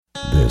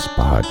This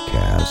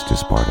podcast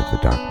is part of the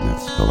Dark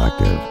Myths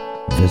Collective.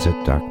 Visit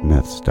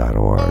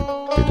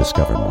darkmyths.org to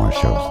discover more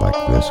shows like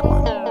this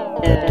one.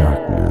 The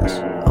darkness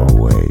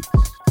awaits.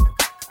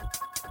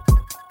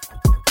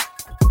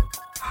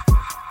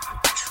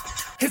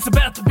 It's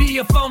about to be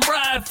a fun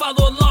ride.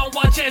 Follow along,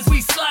 watch as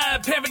we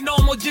slide.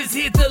 Paranormal just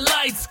hit the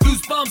lights.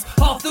 Goosebumps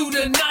all through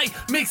the night.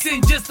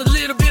 Mixing just a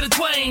little bit of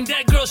twang.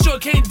 That girl sure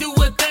can't do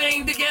a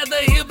thing. Together,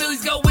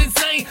 hillbillies go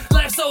insane.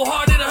 Laugh so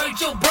hard it'll hurt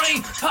your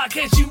brain.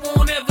 Podcast you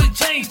won't ever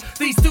change.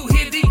 These two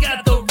here, they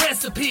got the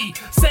recipe.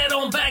 Sit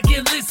on back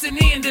and listen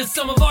in to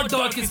some of our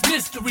darkest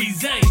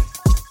mysteries, eh?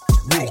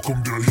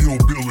 Welcome to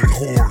Hillbilly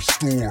Horror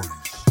Stories.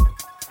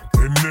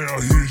 And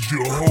now here's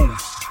your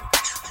hosts,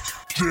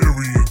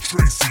 Jerry and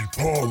Tracy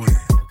Polly,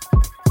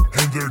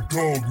 and their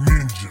dog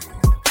Ninja.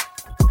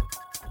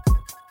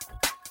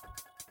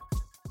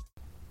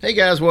 Hey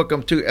guys,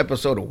 welcome to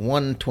episode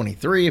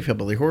 123 of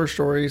Hillbilly Horror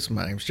Stories.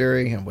 My name's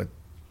Jerry, and with...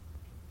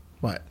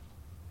 What?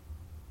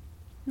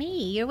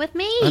 Me, you're with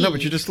me. I know,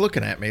 but you're just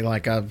looking at me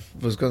like I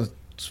was going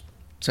to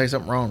say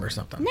something wrong or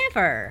something.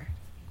 Never.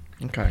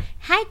 Okay.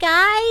 Hi,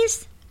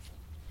 guys.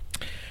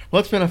 Well,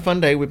 it's been a fun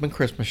day. We've been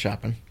Christmas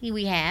shopping.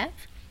 We have.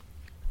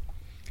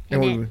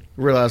 And we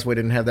realized we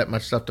didn't have that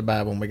much stuff to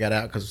buy when we got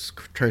out because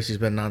Tracy's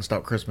been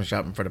nonstop Christmas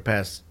shopping for the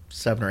past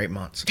 7 or 8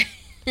 months.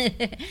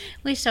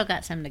 We still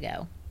got some to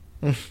go.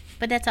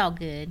 But that's all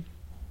good.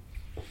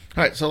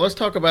 All right, so let's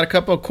talk about a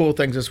couple of cool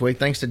things this week.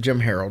 Thanks to Jim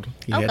Harold.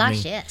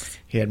 Yes.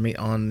 He had me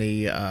on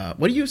the...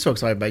 what are you so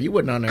excited about? You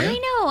wasn't on there. I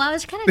know. I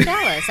was kind of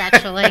jealous,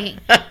 actually.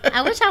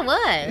 I wish I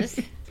was.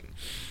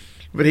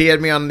 But he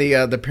had me on the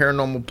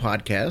Paranormal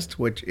Podcast,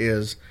 which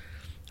is...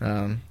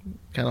 kind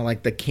of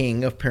like the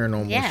king of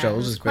paranormal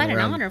shows. It's quite an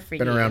honor for you.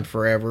 Been around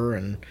forever,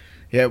 and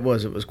it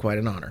was quite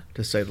an honor,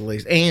 to say the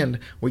least. And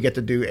we get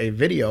to do a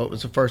video. It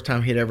was the first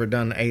time he'd ever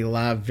done a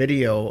live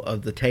video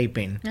of the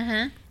taping.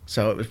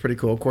 So it was pretty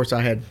cool. Of course,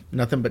 I had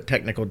nothing but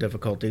technical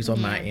difficulties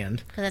on my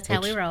end. Because that's how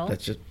we roll.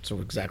 That's just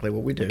exactly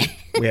what we do.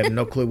 We have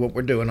no clue what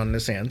we're doing on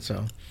this end,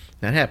 so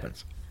that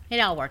happens. It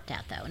all worked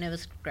out, though, and it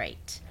was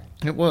great.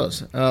 It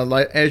was.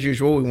 As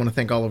usual, we want to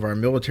thank all of our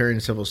military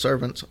and civil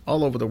servants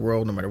all over the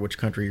world, no matter which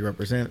country you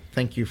represent.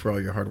 Thank you for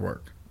all your hard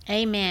work.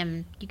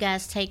 Amen. You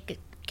guys take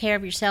care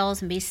of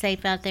yourselves and be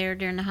safe out there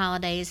during the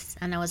holidays.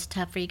 I know it's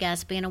tough for you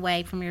guys being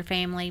away from your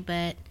family,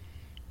 but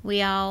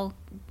we all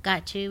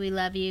got you. We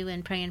love you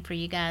and praying for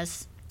you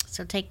guys.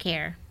 So take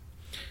care.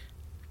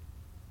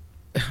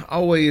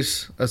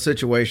 Always a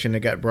situation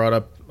that got brought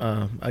up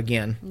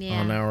again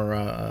on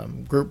our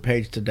group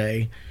page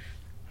today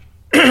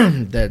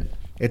that...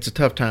 It's a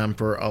tough time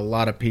for a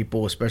lot of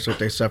people, especially if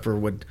they suffer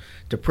with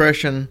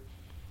depression.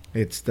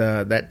 It's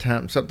that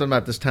time, something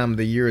about this time of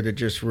the year that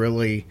just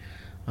really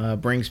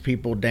brings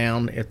people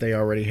down if they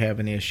already have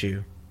an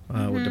issue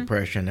with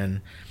depression.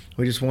 And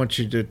we just want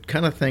you to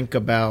kind of think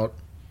about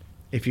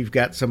if you've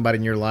got somebody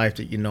in your life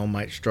that you know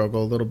might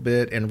struggle a little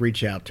bit, and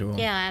reach out to them.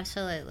 Yeah,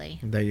 absolutely.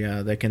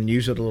 They can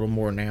use it a little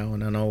more now.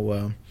 And I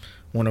know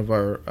one of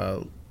our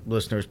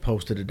listeners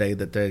posted today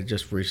that they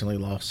just recently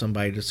lost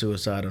somebody to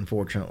suicide,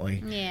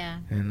 unfortunately. Yeah.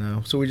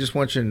 And so we just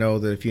want you to know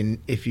that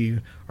if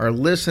you are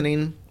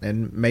listening,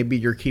 and maybe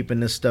you're keeping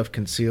this stuff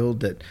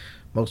concealed, that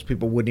most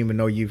people wouldn't even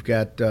know you've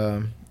got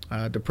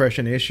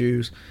depression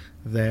issues,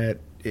 that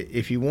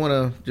if you want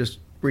to just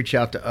reach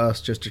out to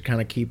us just to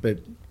kind of keep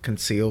it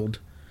concealed,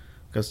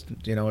 because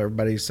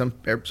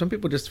some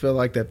people just feel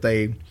like that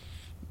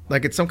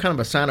it's some kind of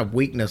a sign of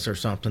weakness or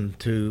something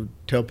to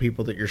tell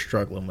people that you're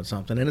struggling with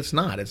something, and it's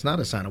not. It's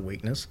not a sign of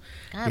weakness.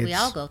 God, we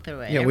all go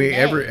through it. Yeah,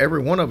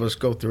 every one of us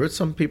go through it.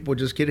 Some people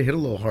just get hit a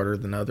little harder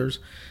than others,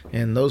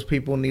 and those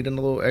people need a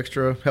little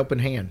extra helping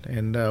hand.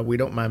 And we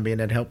don't mind being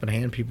that helping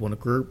hand. People in the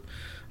group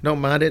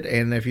don't mind it.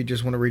 And if you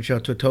just want to reach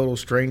out to total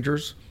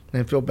strangers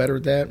and feel better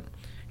with that,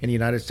 in the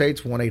United States,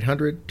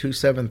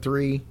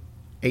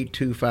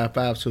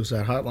 1-800-273-8255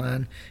 suicide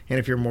hotline, and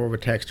if you're more of a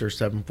texter,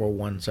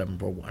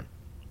 741-741.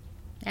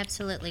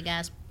 Absolutely,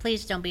 guys.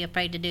 Please don't be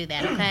afraid to do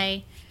that,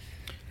 okay?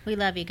 We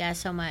love you guys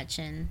so much,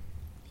 and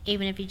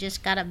even if you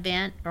just got a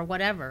vent or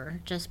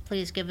whatever, just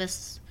please give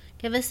us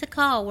a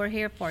call. We're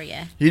here for you.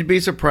 You'd be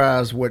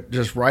surprised what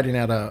just writing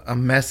out a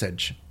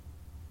message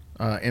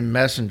in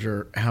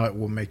Messenger, how it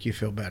will make you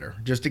feel better,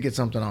 just to get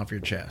something off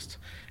your chest.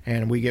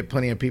 And we get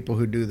plenty of people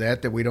who do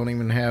that we don't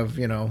even have,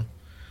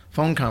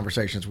 phone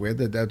conversations with,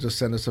 that they'll just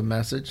send us a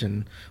message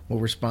and we'll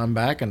respond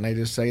back, and they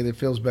just say that it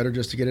feels better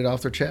just to get it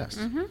off their chest.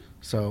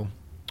 So...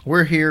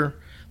 we're here,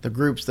 the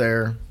group's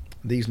there,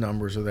 these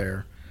numbers are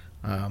there,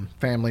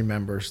 family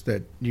members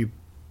that you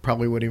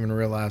probably wouldn't even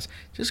realize.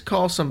 Just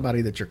call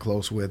somebody that you're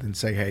close with and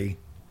say, hey,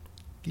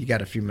 you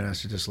got a few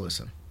minutes to just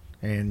listen,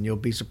 and you'll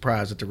be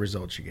surprised at the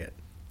results you get.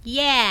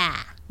 Yeah,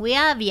 we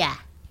love ya.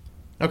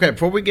 Okay,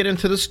 before we get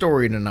into the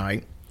story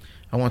tonight,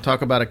 I want to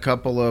talk about a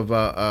couple of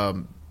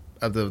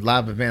the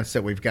live events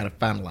that we've got to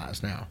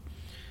finalize now.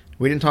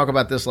 We didn't talk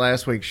about this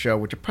last week's show,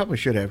 which I probably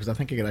should have, because I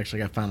think it actually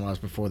got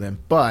finalized before then,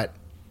 but...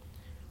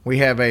 we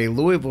have a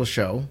Louisville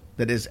show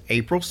that is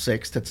April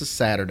 6th. It's a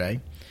Saturday.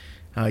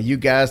 You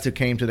guys that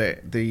came to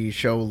the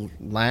show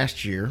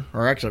last year,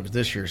 or actually it was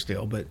this year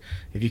still, but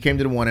if you came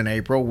to the one in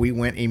April, we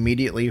went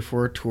immediately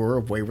for a tour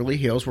of Waverly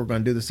Hills. We're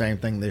going to do the same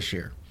thing this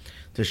year.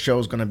 The show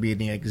is going to be in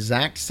the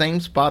exact same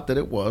spot that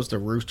it was, the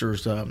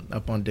Roosters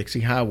up on Dixie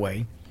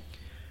Highway,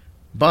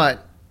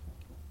 but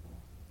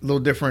a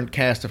little different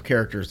cast of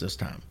characters this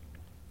time.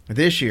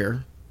 This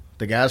year,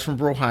 the guys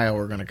from Ohio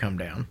are going to come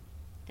down.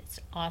 That's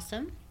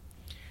awesome.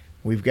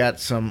 We've got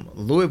some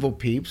Louisville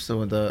peeps,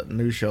 so the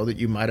new show that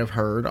you might have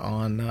heard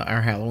on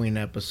our Halloween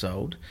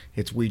episode.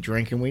 It's We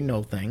Drink and We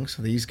Know Things.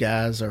 These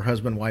guys are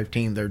husband-wife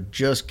team. They're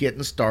just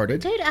getting started.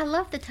 Dude, I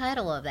love the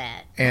title of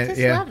that. And I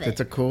just love it. It's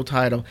a cool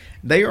title.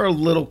 They are a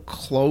little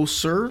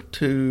closer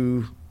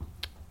to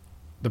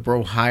the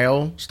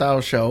Brohio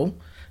style show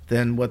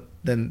than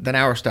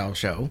our style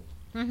show.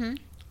 Mm-hmm.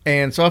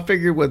 And so I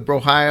figured with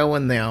Brohio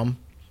and them,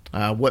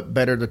 what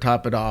better to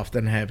top it off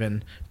than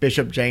having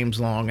Bishop James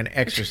Long, an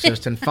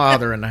exorcist and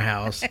father in the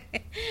house.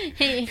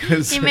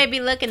 He may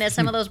be looking at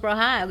some of those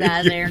Brohio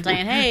guys there and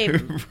saying, "Hey,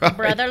 right.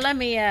 brother, let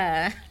me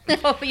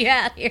help you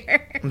out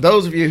here."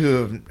 Those of you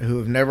who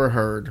have never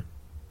heard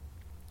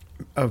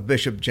of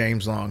Bishop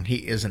James Long,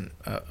 he isn't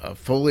a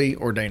fully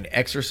ordained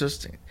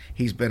exorcist.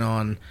 He's been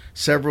on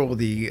several of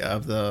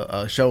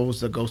the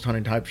shows, the ghost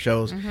hunting type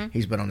shows. Mm-hmm.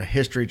 He's been on the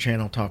History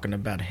Channel talking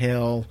about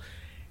hell.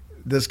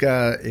 This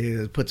guy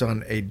puts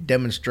on a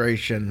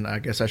demonstration, I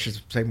guess I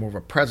should say more of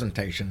a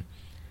presentation,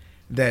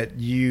 that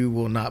you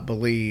will not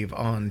believe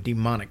on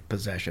demonic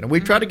possession. And we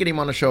tried to get him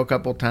on the show a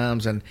couple of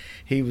times, and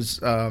he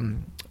was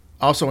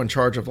also in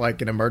charge of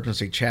like an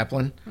emergency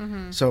chaplain.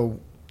 Mm-hmm.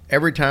 So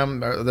every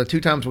time, the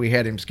 2 times we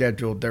had him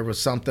scheduled, there was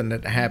something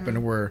that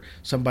happened where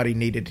somebody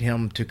needed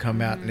him to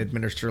come out and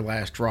administer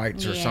last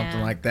rites or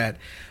something like that.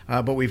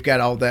 But we've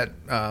got all that,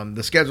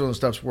 the schedule and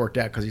stuff's worked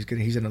out because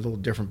he's in a little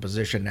different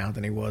position now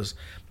than he was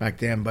back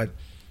then. But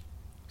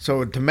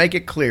so to make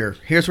it clear,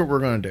 here's what we're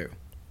going to do.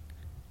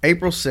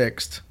 April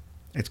 6th,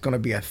 it's going to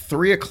be a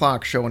 3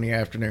 o'clock show in the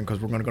afternoon because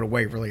we're going to go to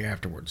Waverly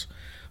afterwards.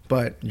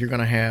 But you're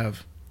going to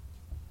have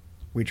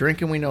We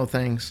Drink and We Know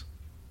Things,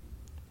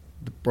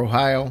 the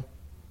Brohio,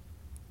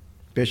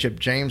 Bishop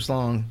James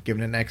Long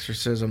giving an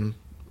exorcism,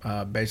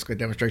 basically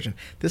demonstration.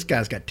 This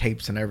guy's got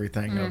tapes and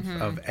everything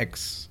of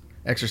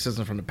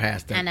exorcism from the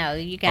past. I know.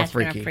 You guys are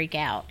going to freak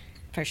out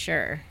for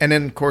sure. And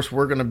then, of course,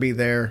 we're going to be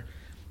there.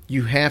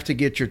 You have to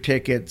get your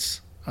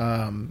tickets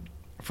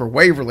for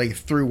Waverly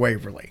through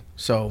Waverly.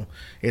 So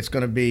it's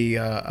going to be,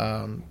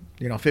 I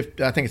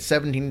think it's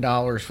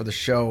 $17 for the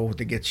show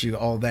to get you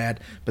all that.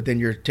 But then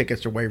your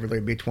tickets to Waverly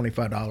will be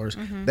 $25.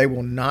 Mm-hmm. They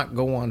will not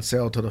go on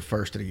sale till the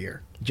 1st of the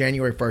year.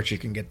 January 1st, you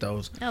can get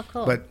those. Oh,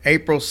 cool. But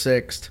April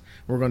 6th,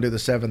 we're going to do the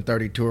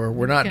 7:30 tour.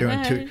 We're not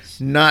doing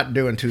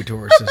 2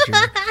 tours this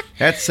year.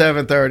 That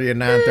 7:30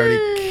 and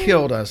 9:30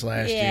 killed us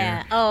last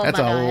year. Oh, that's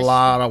a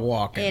lot of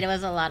walking. It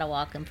was a lot of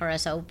walking for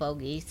us old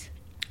bogeys.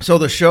 So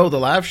the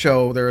live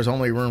show, there is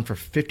only room for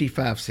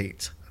 55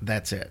 seats.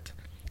 That's it.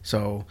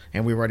 So,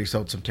 and we've already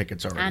sold some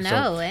tickets already. I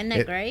know, isn't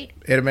it great?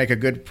 It'll make a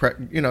good,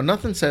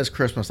 nothing says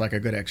Christmas like a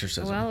good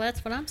exorcism. Well,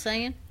 that's what I'm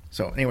saying.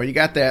 So anyway, you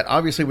got that.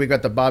 Obviously, we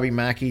got the Bobby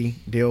Mackey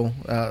deal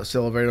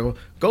still available.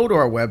 Go to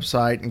our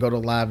website and go to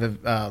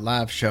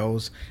live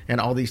shows,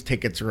 and all these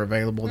tickets are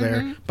available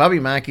there. Bobby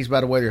Mackey's, by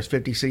the way, there's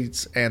 50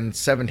 seats, and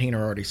 17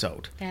 are already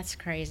sold. That's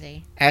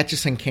crazy.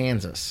 Atchison,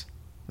 Kansas,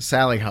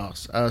 Sally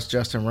House, us,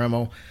 Justin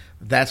Remo.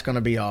 That's going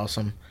to be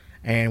awesome.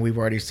 And we've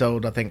already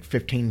sold, I think,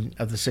 15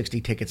 of the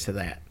 60 tickets to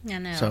that. I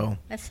know. So,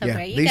 that's so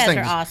great. You guys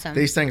are awesome.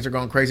 These things are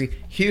going crazy.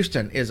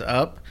 Houston is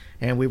up,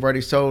 and we've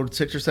already sold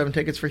 6 or 7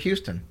 tickets for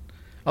Houston.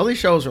 All these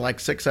shows are like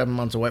 6-7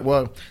 months away.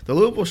 Well, the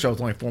Louisville show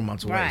is only 4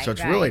 months away, so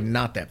it's really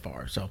not that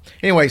far. So,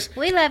 anyways.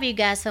 We love you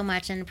guys so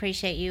much and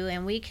appreciate you,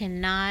 and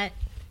I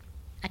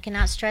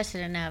cannot stress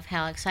it enough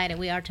how excited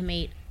we are to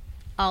meet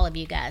all of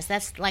you guys.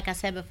 That's, like I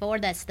said before,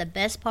 that's the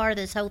best part of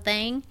this whole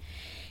thing.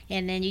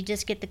 And then you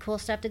just get the cool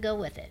stuff to go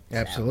with it. So.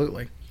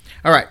 Absolutely.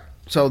 All right.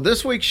 So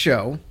this week's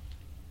show,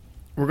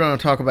 we're going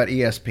to talk about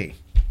ESP.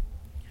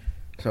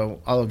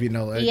 So all of you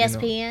know that.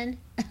 ESPN?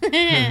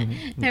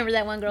 Remember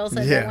that one girl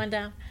said that one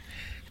time?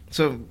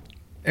 So,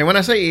 and when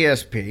I say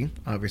ESP,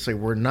 obviously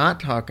we're not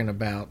talking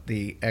about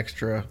the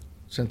extra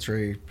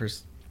sensory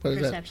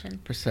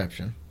perception.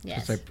 Perception.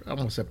 Yes. I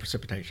almost said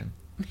precipitation.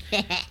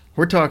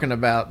 We're talking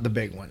about the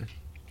big one,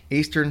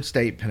 Eastern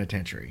State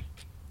Penitentiary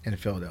in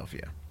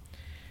Philadelphia.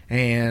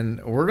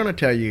 And we're going to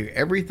tell you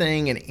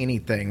everything and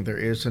anything there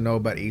is to know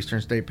about Eastern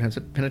State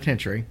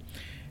Penitentiary.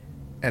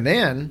 And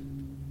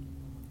then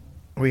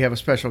we have a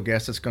special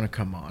guest that's going to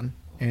come on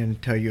and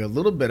tell you a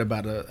little bit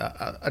about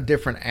a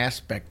different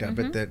aspect of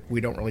it that we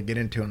don't really get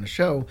into on the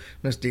show.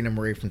 Miss Dina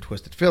Marie from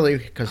Twisted Philly,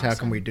 because how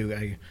can we do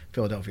a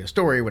Philadelphia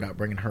story without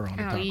bringing her on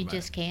to talk about it? You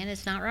just can't.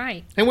 It's not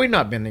right. And we've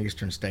not been to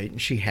Eastern State,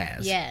 and she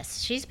has.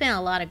 Yes, she's been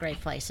a lot of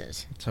great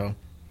places. So,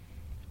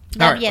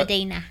 love you,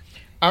 Dina.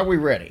 Are we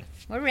ready?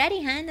 We're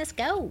ready, hon. Let's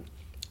go.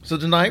 So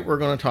tonight we're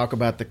going to talk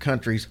about the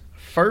country's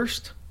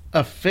first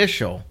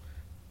official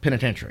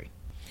penitentiary.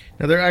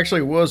 Now, there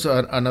actually was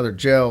another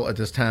jail at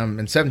this time.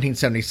 In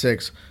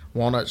 1776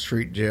 Walnut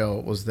Street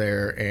Jail was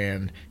there,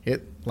 and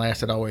it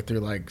lasted all the way through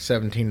like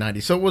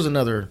 1790. So it was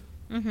another,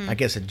 I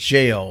guess, a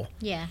jail.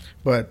 Yeah.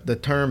 But the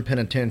term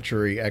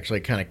penitentiary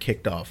actually kind of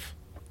kicked off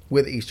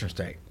with Eastern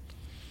State.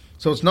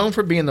 So it's known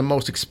for being the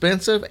most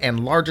expensive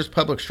and largest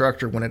public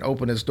structure when it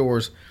opened its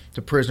doors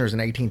to prisoners in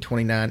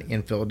 1829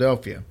 in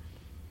Philadelphia.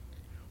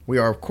 We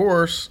are, of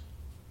course,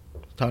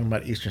 talking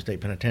about Eastern State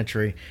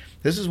Penitentiary.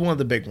 This is one of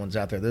the big ones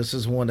out there. This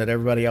is one that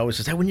everybody always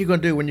says, hey, when are you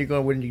going to do? When are you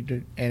going? When are you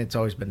do? And it's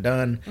always been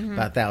done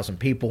by 1,000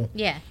 people.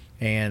 Yeah.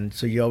 And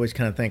so you always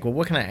kind of think, well,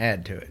 what can I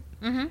add to it?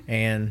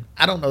 And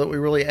I don't know that we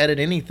really added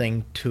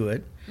anything to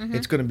it.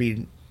 It's going to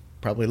be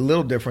probably a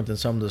little different than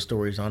some of the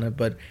stories on it,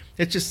 but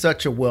it's just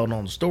such a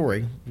well-known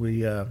story.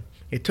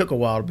 It took a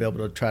while to be able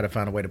to try to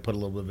find a way to put a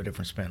little bit of a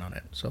different spin on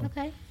it.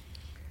 Okay.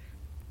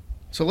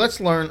 So let's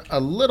learn a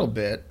little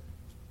bit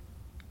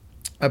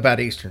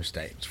about Eastern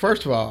State.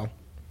 First of all,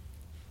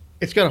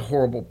 it's got a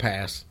horrible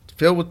past,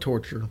 filled with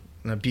torture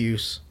and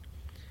abuse,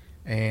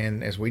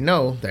 and as we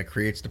know, that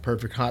creates the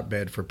perfect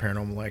hotbed for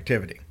paranormal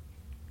activity.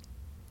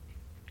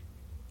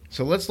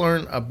 So let's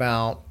learn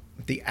about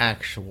the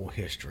actual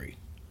history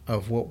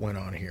of what went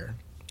on here.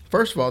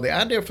 First of all, the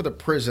idea for the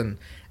prison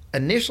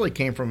initially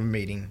came from a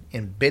meeting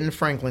in Ben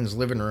Franklin's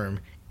living room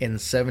in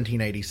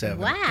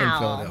 1787 in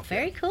Philadelphia.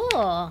 Very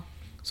cool.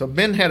 So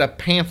Ben had a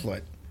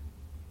pamphlet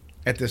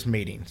at this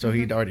meeting. So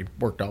he'd already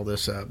worked all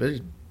this up.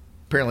 There's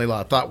apparently a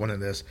lot of thought went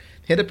into this.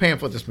 He had a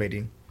pamphlet at this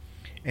meeting,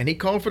 and he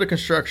called for the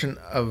construction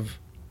of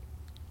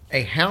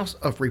a house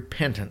of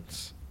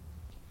repentance.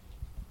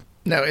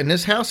 Now, in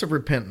this house of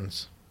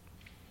repentance,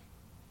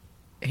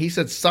 he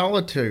said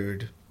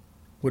solitude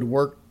would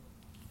work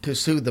to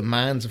soothe the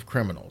minds of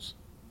criminals.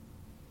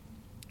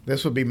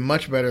 This would be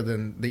much better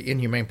than the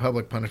inhumane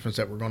public punishments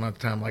that were going on at the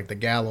time, like the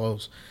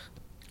gallows,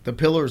 the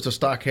pillars, the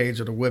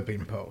stockades, or the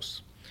whipping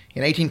posts.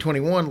 In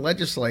 1821,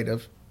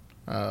 legislative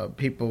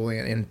people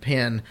in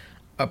Penn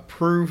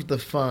approved the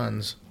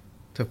funds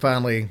to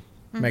finally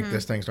make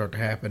this thing start to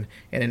happen.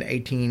 And in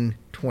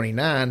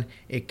 1829,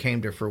 it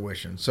came to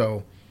fruition.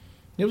 So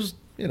it was,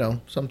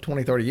 some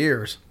 20, 30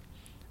 years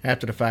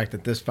after the fact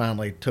that this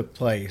finally took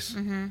place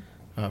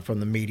from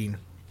the meeting.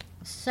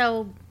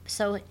 So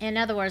in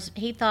other words,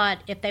 he thought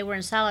if they were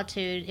in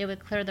solitude, it would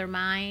clear their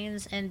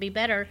minds and be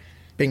better.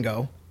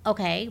 Bingo.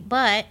 Okay,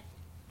 but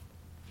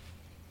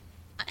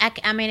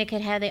I mean, it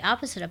could have the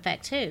opposite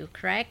effect too,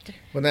 correct?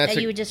 Well, that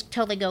you would just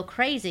totally go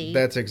crazy.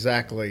 That's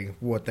exactly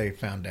what they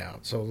found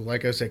out. So,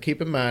 like I said,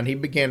 keep in mind, he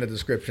began the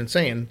description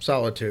saying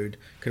solitude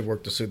could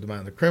work to soothe the mind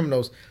of the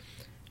criminals.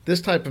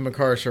 This type of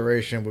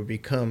incarceration would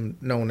become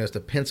known as the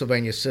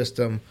Pennsylvania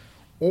system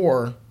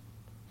or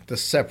the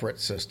separate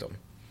system.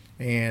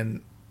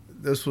 And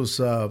this was,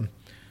 I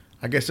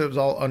guess it was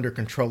all under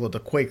control of the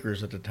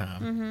Quakers at the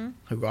time,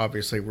 who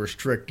obviously were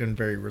strict and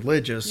very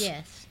religious.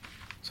 Yes.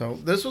 So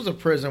this was a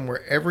prison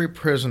where every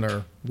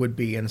prisoner would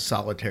be in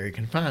solitary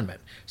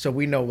confinement. So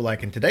we know,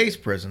 like in today's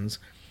prisons,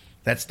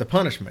 that's the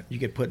punishment. You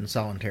get put in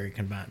solitary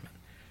confinement.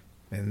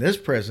 In this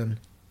prison,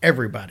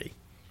 everybody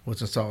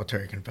was in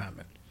solitary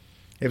confinement.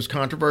 It was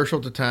controversial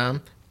at the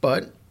time,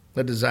 but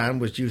the design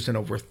was used in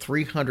over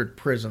 300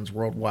 prisons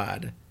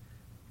worldwide,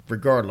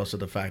 regardless of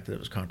the fact that it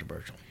was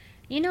controversial.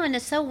 And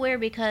it's so weird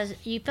because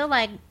you feel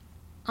like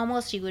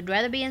almost you would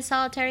rather be in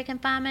solitary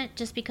confinement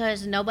just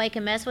because nobody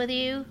can mess with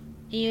you.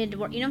 You know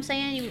what I'm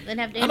saying? You wouldn't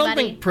have anybody. I don't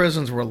think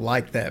prisons were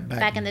like that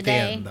back in the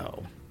then, day,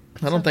 though.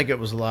 I don't think it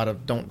was a lot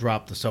of don't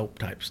drop the soap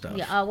type stuff.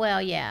 Yeah. Oh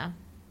well, yeah,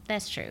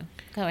 that's true.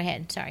 Go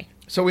ahead. Sorry.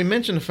 So we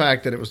mentioned the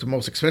fact that it was the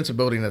most expensive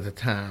building at the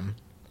time.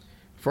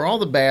 For all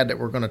the bad that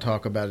we're going to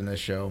talk about in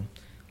this show,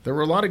 there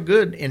were a lot of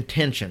good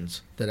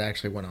intentions that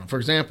actually went on. For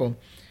example,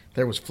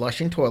 there was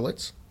flushing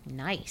toilets,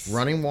 nice,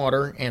 running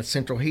water, and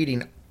central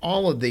heating.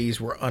 All of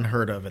these were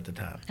unheard of at the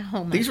time.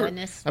 Oh, my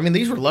goodness.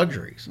 These were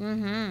luxuries.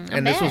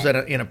 And this was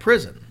in a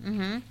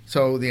prison.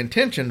 So the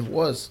intention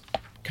was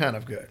kind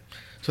of good.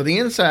 So the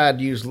inside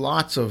used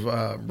lots of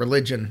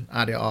religion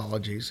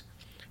ideologies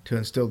to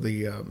instill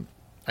the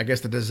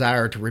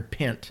desire to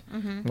repent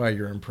while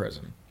you're in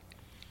prison.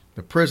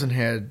 The prison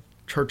had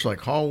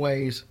church-like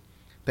hallways.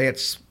 I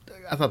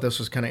thought this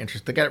was kind of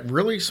interesting. They got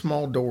really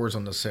small doors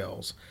on the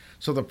cells.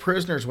 So the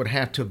prisoners would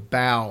have to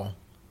bow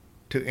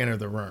to enter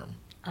the room.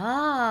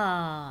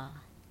 Ah.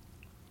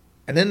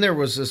 And then there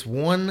was this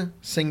one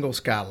single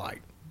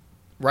skylight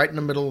right in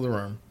the middle of the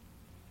room.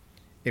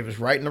 It was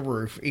right in the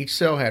roof. Each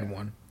cell had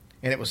one,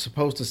 and it was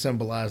supposed to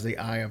symbolize the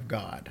eye of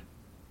God.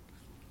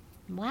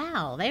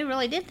 Wow, they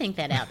really did think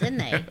that out, didn't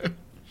they?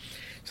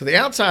 So the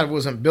outside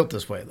wasn't built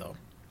this way, though.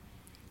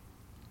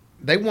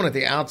 They wanted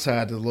the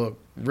outside to look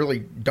really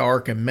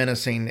dark and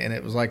menacing, and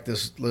it was like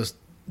this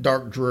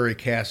dark, dreary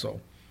castle.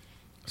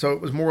 So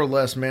it was more or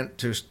less meant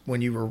to,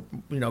 when you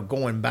were,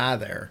 going by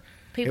there.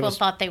 People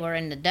thought they were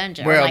in the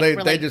dungeon. Well,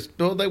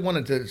 they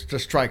wanted to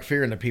strike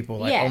fear into people.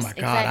 Like, yes, oh my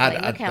God,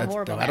 exactly. Look how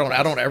horrible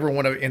I don't ever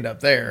want to end up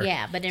there.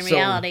 Yeah, but in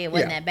reality, it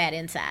wasn't that bad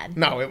inside.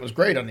 No, it was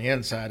great on the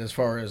inside as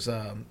far as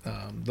the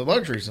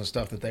luxuries and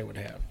stuff that they would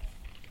have.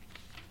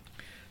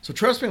 So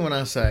trust me when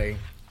I say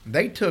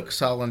they took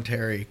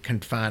solitary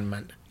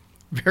confinement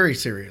very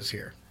serious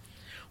here.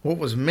 What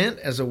was meant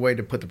as a way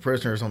to put the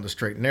prisoners on the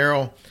straight and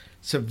narrow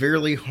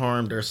severely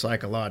harmed their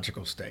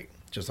psychological state,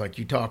 just like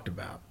you talked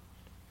about.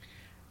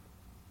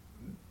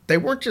 They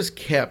weren't just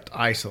kept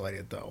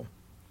isolated, though.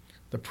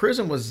 The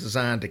prison was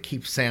designed to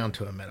keep sound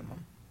to a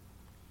minimum.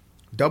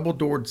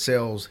 Double-doored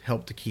cells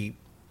helped to keep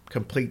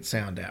complete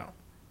sound out.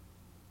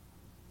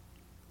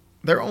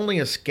 Their only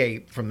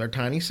escape from their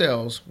tiny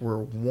cells were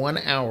 1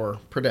 hour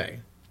per day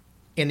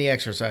in the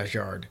exercise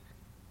yard.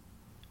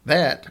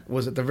 That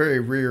was at the very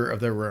rear of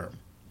their room.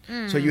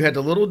 So you had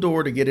the little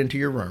door to get into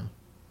your room.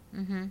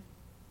 Mm-hmm.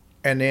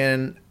 And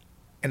then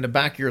in the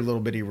back of your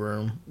little bitty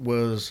room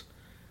was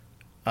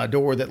a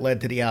door that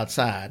led to the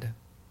outside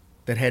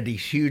that had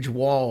these huge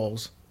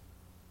walls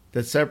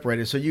that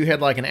separated. So you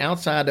had like an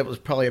outside that was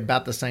probably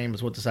about the same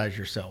as what the size of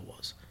your cell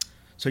was.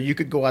 So you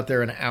could go out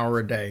there an hour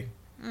a day.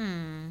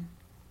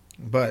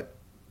 But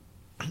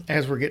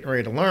as we're getting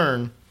ready to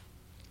learn,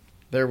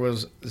 there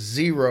was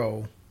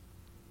zero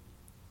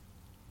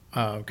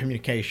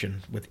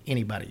communication with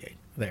anybody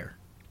there.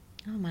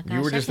 Oh my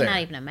You were gosh, I just cannot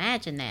there. even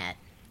imagine that.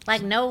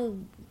 Like no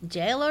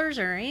jailers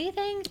or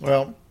anything?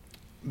 Well,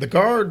 the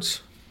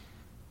guards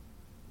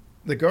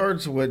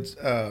would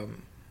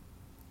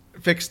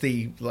fix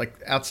the, like,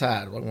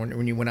 outside.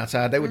 When you went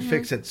outside, they would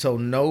fix it so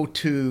no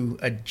two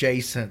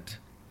adjacent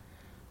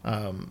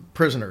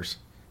prisoners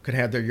could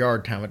have their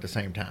yard time at the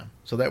same time.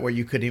 So that way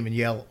you couldn't even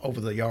yell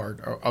over the yard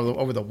or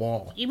over the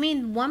wall. You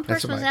mean one That's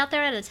person was somebody. out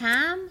there at a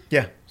time?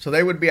 Yeah. So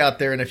they would be out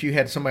there, and if you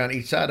had somebody on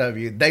each side of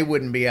you, they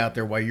wouldn't be out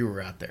there while you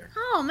were out there.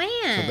 Oh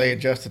man. So they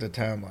adjusted the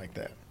time like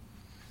that.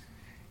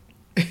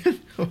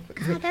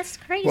 God, that's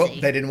crazy. Well,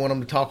 they didn't want them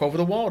to talk over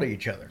the wall to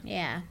each other.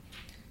 Yeah.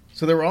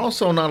 So they were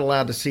also not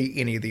allowed to see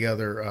any of the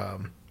other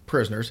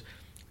prisoners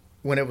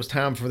when it was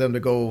time for them to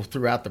go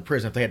throughout the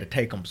prison. If they had to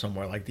take them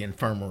somewhere, like the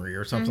infirmary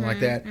or something like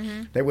that,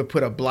 they would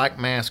put a black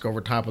mask over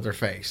top of their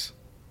face.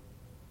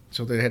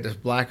 So they had this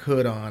black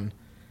hood on.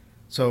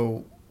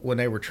 So when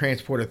they were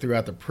transported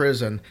throughout the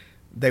prison,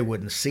 they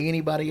wouldn't see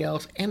anybody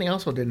else, and they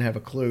also didn't have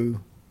a clue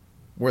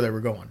where they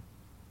were going.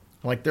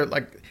 Like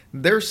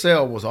their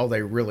cell was all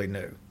they really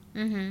knew.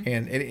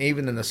 And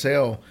even in the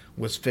cell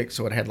was fixed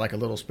so it had like a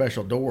little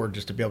special door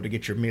just to be able to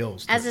get your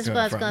meals. As is to what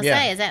I and was from. going to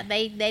say, is that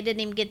they didn't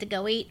even get to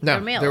go eat No,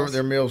 their meals.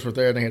 their meals were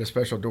there, and they had a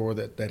special door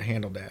that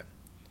handled that.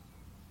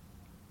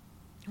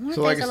 I wonder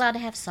So if like they was I s- allowed to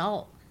have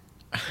salt.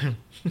 I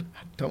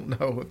don't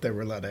know if they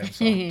were allowed to have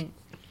salt.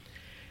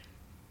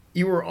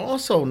 You were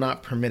also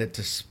not permitted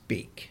to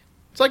speak.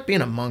 It's like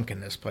being a monk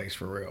in this place,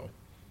 for real.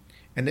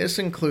 And this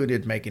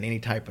included making any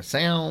type of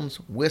sounds,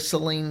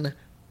 whistling,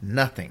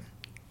 nothing.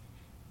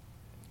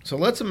 So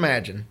let's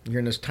imagine you're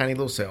in this tiny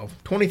little cell,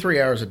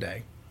 23 hours a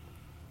day,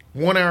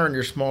 1 hour in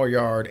your small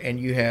yard, and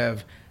you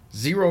have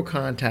zero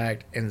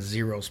contact and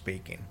zero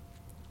speaking.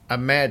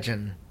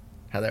 Imagine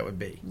how that would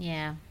be.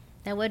 Yeah.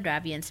 That would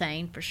drive you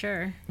insane for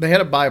sure. They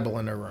had a Bible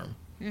in their room,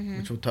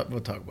 which we'll talk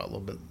about a little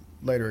bit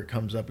later. It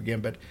comes up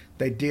again, but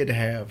they did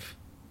have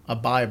a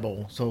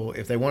Bible. So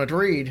if they wanted to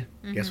read,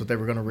 guess what they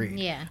were going to read?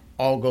 Yeah.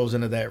 All goes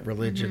into that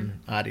religion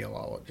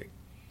ideology.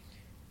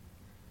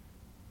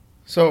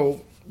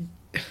 So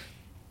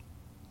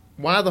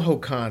why the whole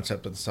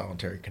concept of the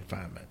solitary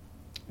confinement?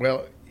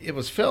 Well, it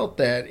was felt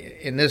that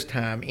in this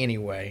time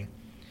anyway,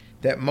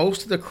 that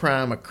most of the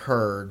crime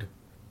occurred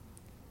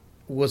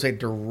was a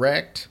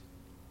direct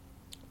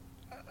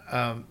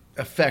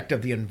effect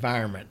of the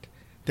environment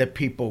that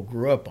people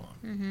grew up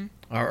on,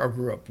 or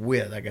grew up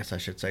with, I guess I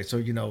should say.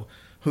 So,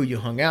 who you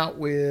hung out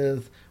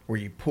with, were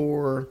you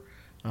poor,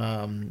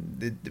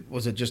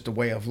 was it just a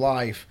way of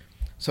life?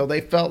 So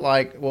they felt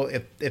like, well,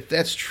 if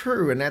that's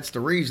true and that's the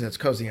reason, it's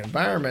because of the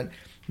environment,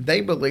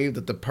 they believed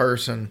that the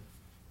person,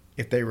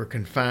 if they were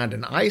confined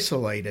and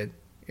isolated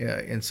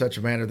in such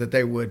a manner, that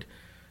they would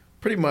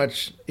pretty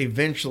much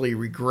eventually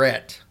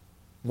regret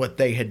what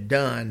they had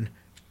done,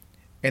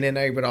 and then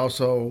they would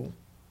also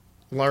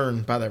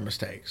learn by their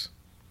mistakes.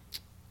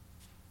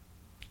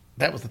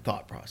 That was the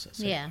thought process.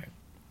 Yeah. Anyway.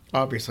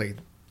 Obviously,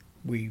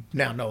 we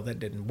now know that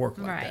didn't work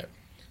like Right. that.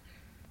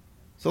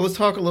 So let's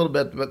talk a little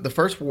bit. But the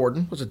first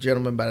warden was a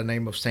gentleman by the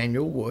name of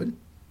Samuel Wood.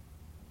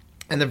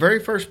 And the very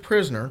first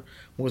prisoner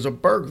was a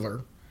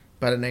burglar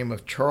by the name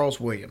of Charles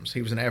Williams.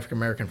 He was an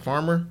African-American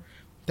farmer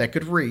that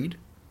could read,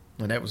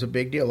 and that was a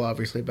big deal,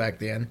 obviously, back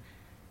then.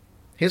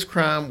 His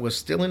crime was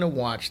stealing a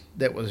watch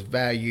that was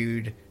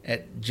valued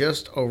at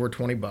just over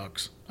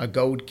 $20, a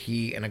gold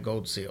key, and a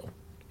gold seal.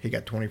 He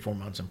got 24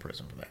 months in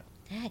prison for that.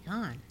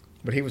 Daggone.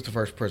 But he was the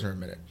first prisoner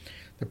admitted.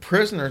 The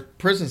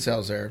prison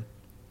cells there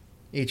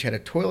each had a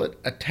toilet,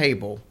 a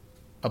table,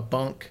 a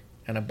bunk,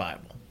 and a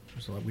Bible.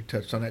 So we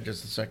touched on that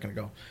just a second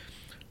ago.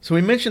 So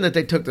we mentioned that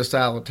they took the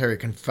solitary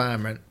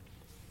confinement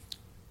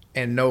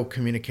and no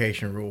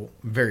communication rule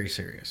very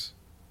serious.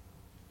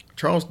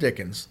 Charles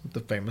Dickens, the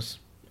famous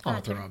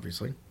author,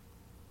 obviously.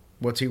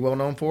 What's he well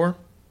known for?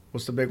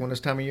 What's the big one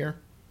this time of year?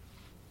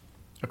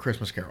 A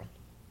Christmas Carol.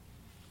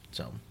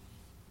 So,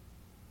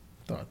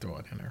 thought I'd throw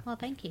it in there. Well,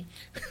 thank you.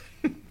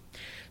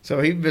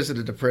 So he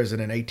visited the prison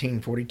in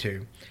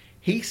 1842,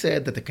 He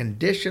said that the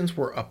conditions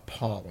were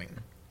appalling.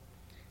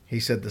 He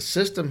said the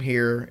system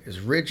here is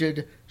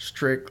rigid,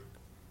 strict,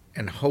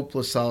 and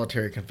hopeless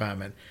solitary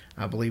confinement.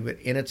 I believe it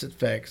in its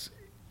effects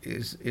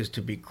is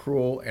to be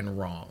cruel and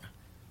wrong.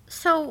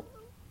 So,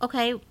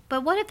 okay,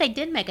 but what if they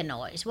did make a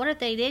noise? What if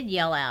they did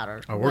yell out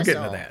or Oh, we're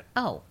getting to whistle? that.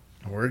 Oh,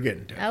 We're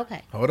getting to it.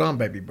 okay. Hold on,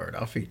 baby bird.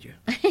 I'll feed you.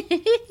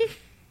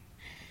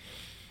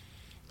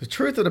 The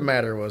truth of the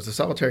matter was the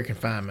solitary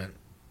confinement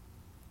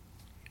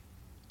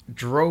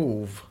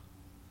drove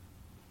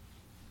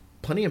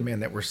plenty of men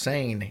that were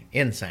sane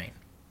insane.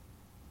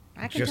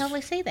 I can Just-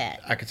 totally see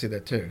that. I could see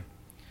that too.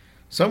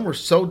 Some were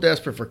so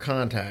desperate for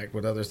contact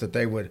with others that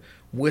they would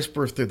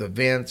whisper through the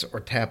vents or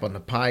tap on the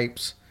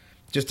pipes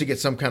just to get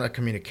some kind of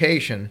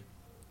communication,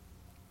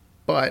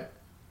 but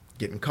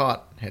getting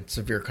caught had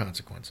severe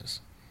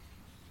consequences.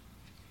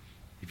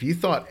 If you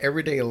thought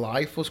everyday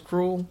life was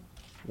cruel,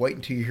 wait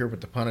until you hear what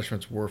the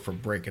punishments were for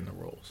breaking the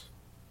rules.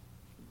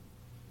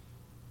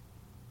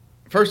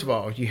 First of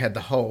all, you had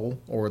the hole,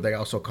 or they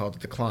also called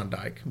it the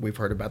Klondike. We've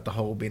heard about the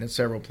hole being in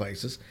several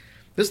places.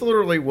 This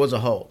literally was a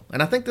hole.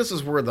 And I think this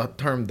is where the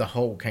term the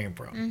hole came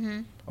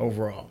from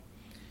overall.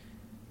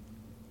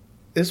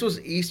 This was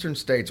Eastern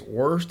State's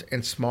worst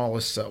and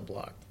smallest cell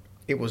block.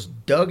 It was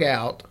dug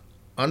out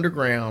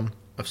underground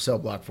of cell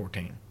block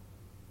 14.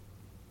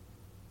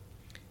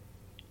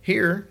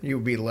 Here, you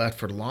would be left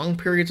for long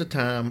periods of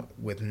time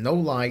with no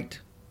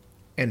light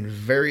and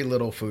very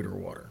little food or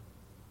water.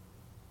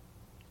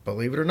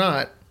 Believe it or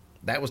not,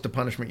 that was the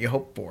punishment you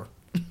hoped for.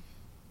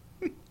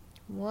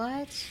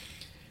 What?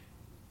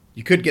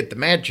 You could get the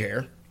mad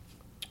chair.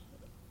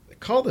 They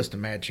call this the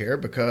mad chair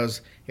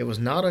because it was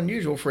not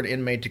unusual for an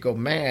inmate to go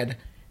mad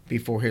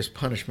before his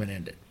punishment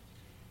ended.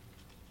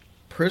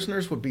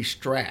 Prisoners would be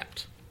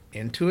strapped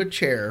into a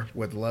chair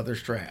with leather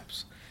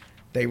straps.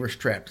 They were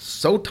strapped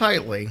so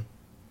tightly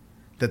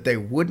that they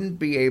wouldn't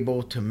be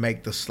able to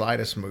make the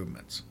slightest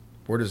movements.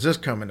 Where does this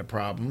come into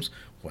problems?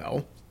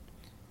 Well,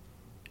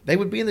 they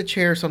would be in the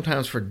chair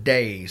sometimes for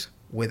days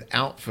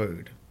without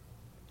food.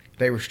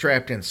 They were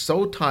strapped in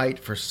so tight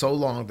for so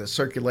long that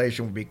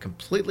circulation would be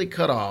completely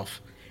cut off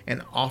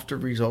and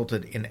often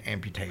resulted in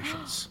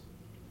amputations.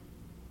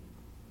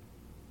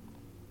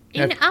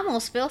 You know, I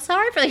almost feel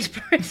sorry for these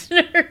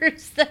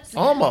prisoners.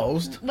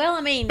 Almost.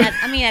 Well,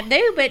 I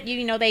do, but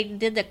you know they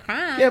did the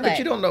crime. Yeah, but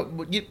you don't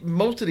know.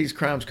 Most of these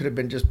crimes could have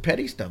been just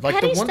petty stuff. Like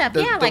Petty the one, stuff,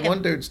 the, yeah, the like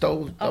one dude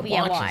stole a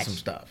watch and some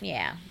stuff.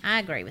 Yeah, I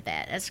agree with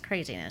that. That's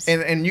craziness.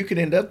 And you could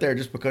end up there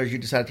just because you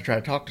decided to try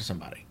to talk to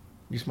somebody.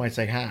 You just might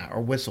say hi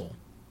or whistle.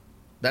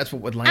 That's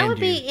what would land you. I would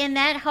be in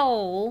that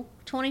hole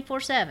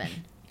 24/7.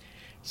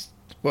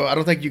 Well, I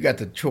don't think you got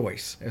the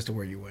choice as to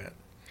where you went.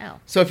 Oh,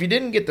 So if you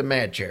didn't get the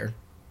mad chair,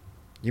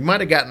 you might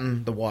have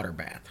gotten the water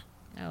bath.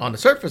 oh. On the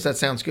surface, that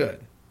sounds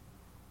good.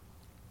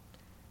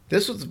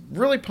 This was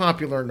really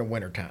popular in the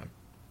wintertime.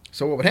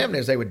 So what would happen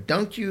is they would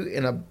dunk you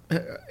in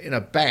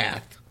a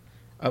bath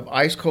of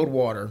ice cold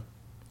water,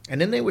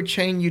 and then they would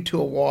chain you to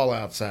a wall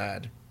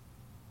outside.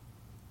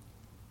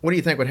 What do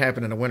you think would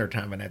happen in the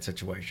wintertime in that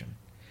situation?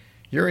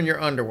 You're in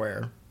your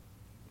underwear.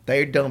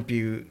 They dunk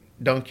you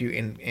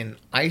in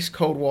ice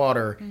cold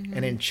water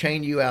and then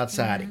chain you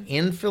outside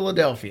in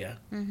Philadelphia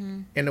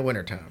in the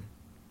wintertime.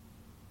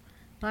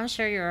 Well, I'm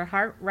sure your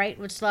heart rate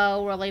would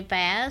slow really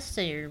fast,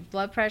 and your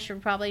blood pressure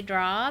would probably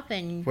drop,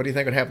 and What do you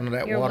think would happen to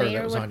that your water that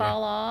wiener was would on fall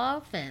you?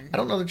 off. And I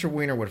don't know that your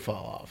wiener would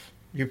fall off.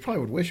 You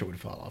probably would wish it would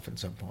fall off at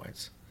some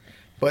points.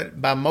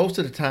 But by most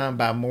of the time,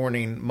 by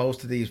morning,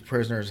 most of these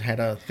prisoners had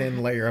a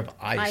thin layer of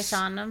ice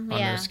on them, on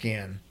yeah. their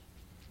skin.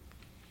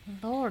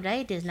 Lord,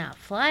 they did not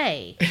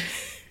play.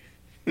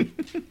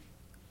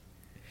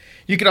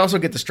 You could also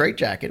get the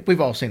straitjacket. We've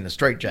all seen the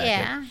straitjacket.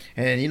 Yeah.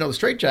 And, the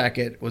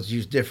straitjacket was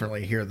used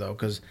differently here, though,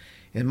 because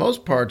in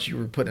most parts, you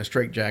were put in a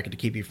straitjacket to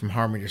keep you from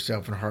harming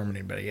yourself and harming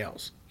anybody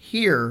else.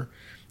 Here,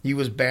 you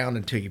was bound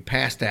until you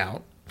passed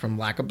out from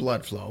lack of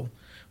blood flow,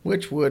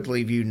 which would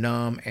leave you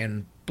numb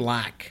and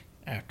black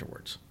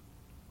afterwards.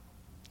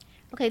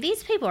 Okay,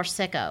 these people are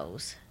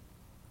sickos.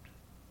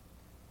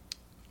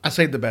 I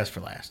saved the best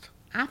for last.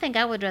 I think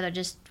I would rather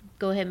just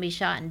go ahead and be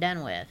shot and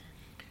done with.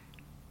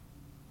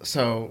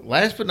 So,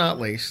 last but not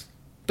least,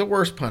 the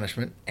worst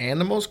punishment,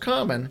 and the most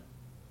common,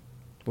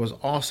 was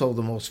also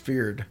the most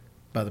feared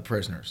by the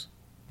prisoners,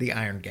 the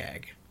iron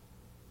gag.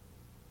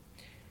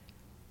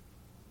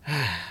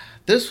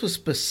 This was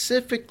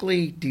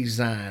specifically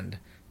designed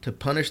to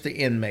punish the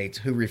inmates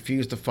who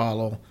refused to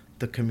follow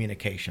the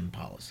communication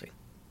policy.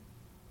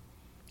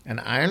 An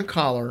iron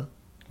collar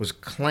was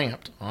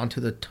clamped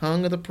onto the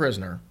tongue of the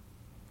prisoner,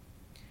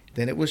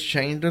 then it was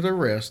chained to their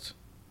wrist,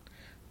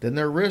 then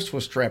their wrist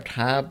was strapped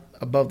high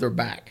above their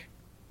back.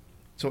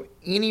 So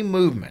any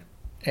movement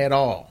at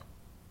all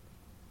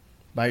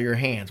by your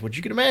hands, which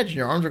you can imagine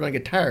your arms are going to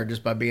get tired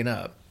just by being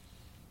up,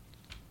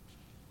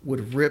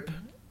 would rip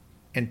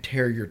and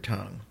tear your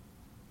tongue.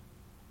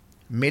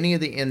 Many of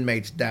the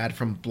inmates died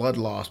from blood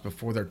loss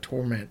before their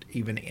torment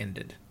even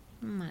ended.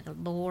 Oh my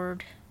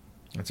Lord.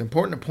 It's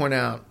important to point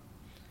out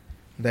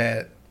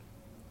that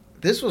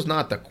this was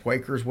not the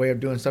Quakers' way of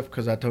doing stuff,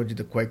 because I told you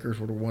the Quakers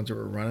were the ones that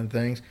were running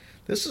things.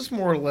 This is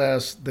more or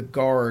less the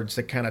guards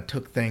that kind of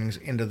took things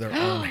into their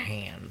own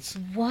hands.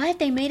 What?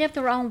 They made up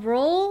their own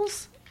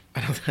rules?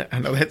 I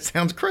know that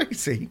sounds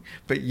crazy,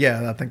 but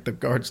yeah, I think the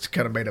guards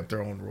kind of made up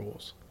their own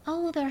rules.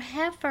 Oh, they're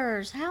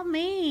heifers. How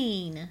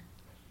mean.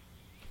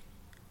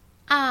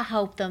 I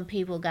hope them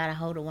people got a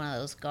hold of one of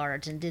those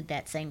guards and did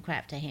that same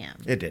crap to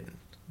him. It didn't,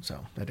 so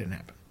that didn't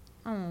happen.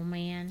 Oh,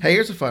 man. Hey,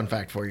 here's a fun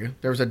fact for you.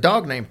 There was a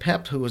dog named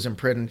Pep who was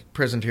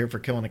imprisoned here for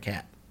killing a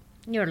cat.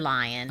 You're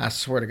lying. I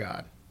swear to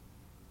God.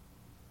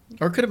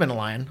 Or it could have been a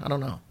lion. I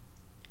don't know.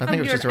 I think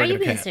it was just a regular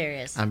cat. Are you being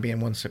serious? I'm being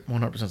 100%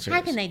 serious.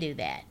 How can they do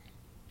that?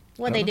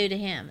 What'd they do to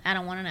him? I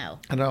don't want to know.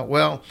 I know.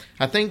 Well,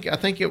 I think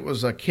it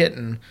was a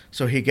kitten,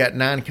 so he got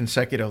 9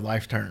 consecutive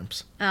life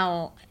terms.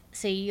 Oh,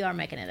 see, you are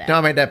making it up. No,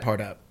 I made that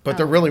part up. But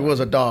there really was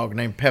a dog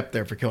named Pep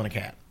there for killing a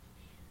cat.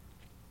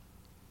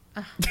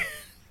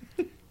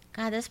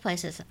 God, this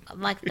place is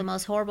like the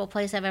most horrible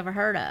place I've ever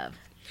heard of.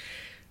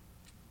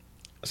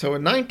 So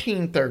in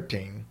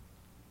 1913,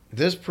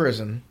 this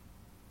prison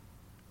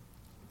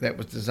that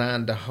was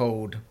designed to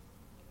hold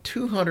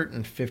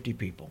 250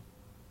 people.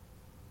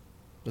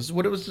 This is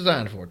what it was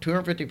designed for,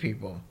 250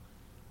 people.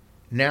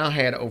 Now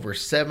had over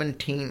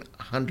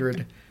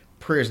 1,700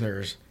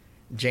 prisoners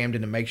jammed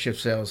into makeshift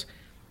cells,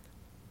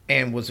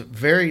 and was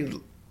very,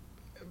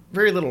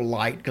 very little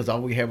light, because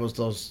all we had was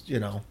those,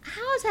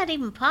 How is that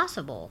even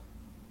possible?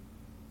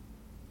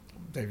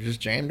 They were just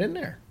jammed in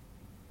there.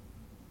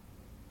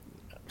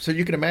 So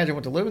you can imagine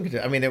what the living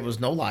conditions. I mean, there was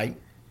no light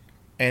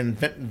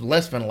and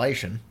less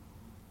ventilation.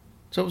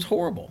 So it was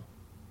horrible.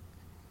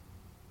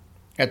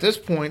 At this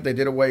point, they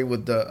did away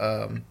with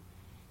the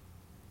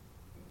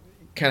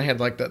kind of had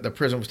like the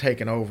prison was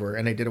taken over,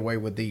 and they did away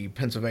with the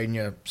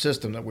Pennsylvania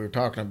system that we were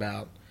talking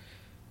about.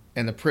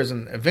 And the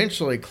prison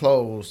eventually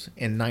closed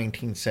in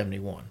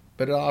 1971,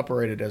 but it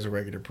operated as a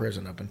regular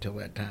prison up until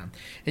that time.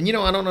 And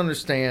I don't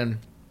understand.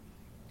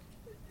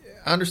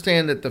 I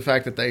understand that the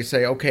fact that they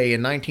say, okay,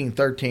 in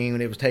 1913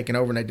 when it was taken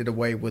over and they did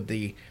away with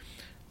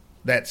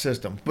that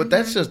system, but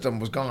that system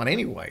was gone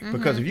anyway,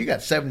 because if you got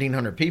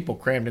 1,700 people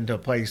crammed into a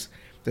place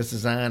that's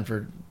designed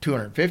for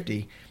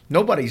 250,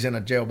 nobody's in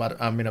a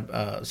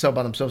cell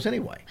by themselves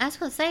anyway. I was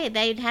going to say,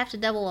 they'd have to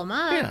double them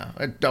up. Yeah,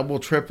 a double,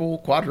 triple,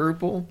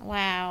 quadruple.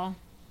 Wow.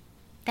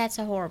 That's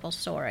a horrible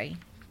story.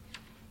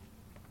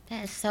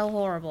 That is so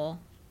horrible.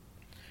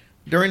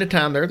 During the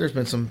time there's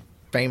been some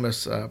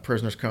famous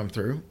prisoners come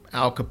through.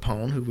 Al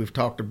Capone, who we've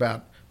talked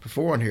about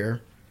before on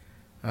here,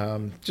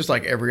 just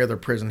like every other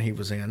prison he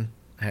was in,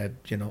 had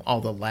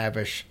all the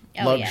lavish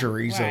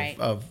luxuries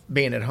of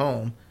being at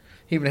home.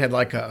 He even had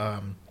like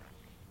a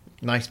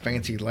nice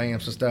fancy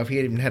lamps and stuff. He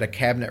even had a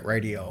cabinet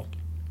radio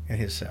in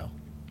his cell.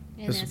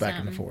 This was back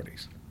in the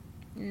 40s.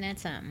 And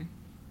that's something.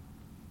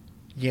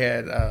 You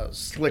had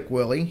Slick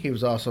Willie. He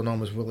was also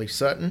known as Willie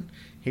Sutton.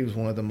 He was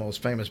one of the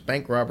most famous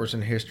bank robbers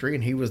in history,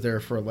 and he was there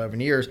for 11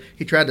 years.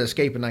 He tried to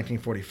escape in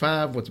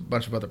 1945 with a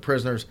bunch of other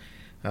prisoners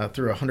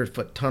through a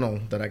 100-foot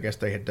tunnel that I guess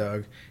they had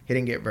dug. He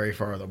didn't get very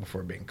far, though,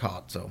 before being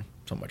caught, so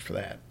much for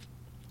that.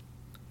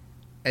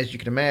 As you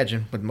can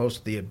imagine, with most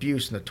of the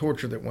abuse and the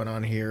torture that went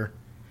on here,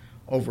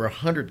 over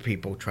 100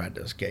 people tried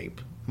to escape.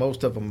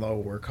 Most of them, though,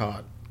 were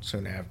caught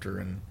soon after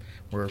and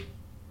were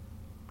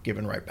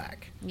given right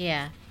back.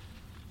 Yeah.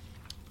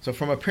 So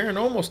from a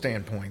paranormal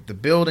standpoint, the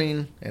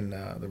building and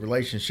the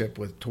relationship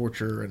with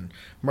torture and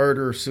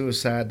murder,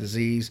 suicide,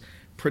 disease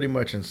pretty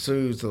much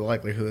ensues the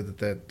likelihood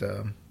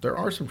that there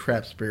are some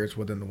trapped spirits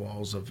within the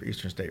walls of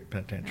Eastern State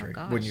Penitentiary,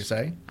 wouldn't you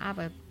say? I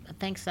would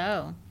think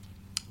so.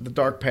 The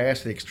dark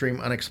past, the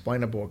extreme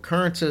unexplainable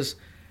occurrences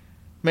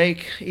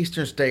make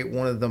Eastern State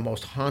one of the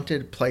most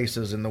haunted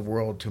places in the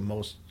world to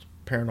most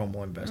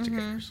paranormal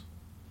investigators.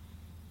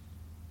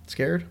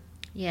 Scared?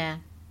 Yeah.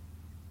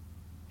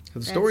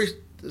 The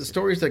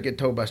stories that get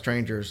told by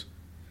strangers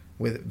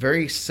with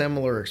very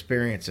similar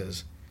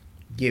experiences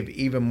give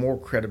even more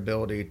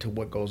credibility to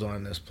what goes on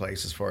in this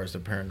place as far as the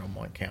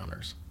paranormal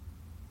encounters.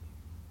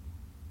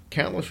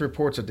 Countless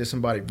reports of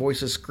disembodied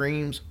voices,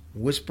 screams,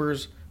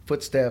 whispers,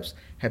 footsteps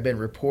have been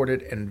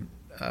reported and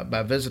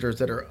by visitors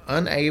that are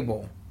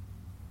unable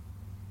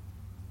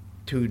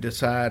to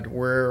decide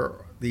where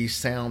these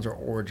sounds or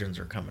origins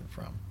are coming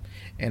from.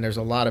 And there's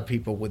a lot of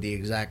people with the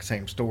exact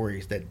same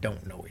stories that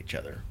don't know each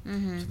other.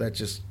 So that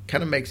just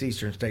kind of makes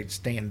Eastern State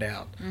stand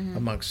out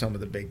amongst some of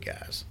the big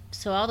guys.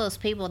 So all those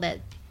people that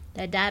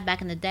died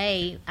back in the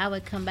day, I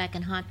would come back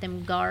and haunt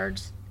them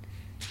guards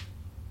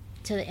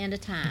to the end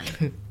of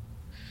time.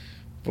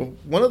 Well,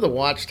 one of the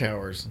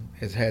watchtowers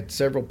has had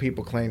several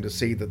people claim to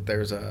see that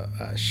there's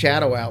a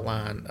shadow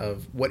outline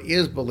of what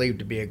is believed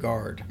to be a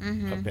guard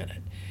up in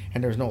it.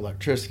 And there's no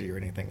electricity or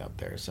anything up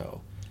there,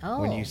 so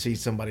when you see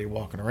somebody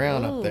walking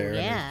around up there,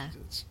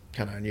 it's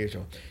kind of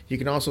unusual. You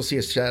can also see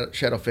a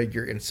shadow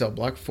figure in cell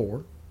block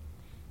 4.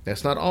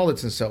 That's not all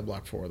that's in cell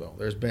block 4, though.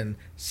 There's been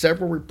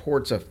several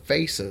reports of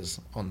faces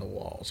on the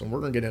walls, and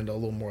we're going to get into a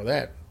little more of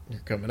that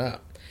coming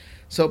up.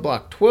 Cell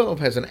block 12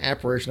 has an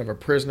apparition of a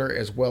prisoner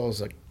as well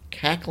as a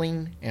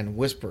cackling and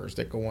whispers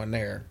that go on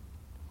there.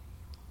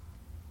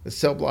 The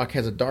cell block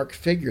has a dark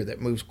figure that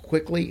moves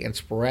quickly and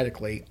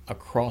sporadically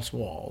across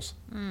walls.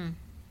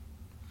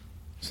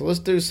 So let's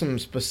do some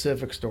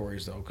specific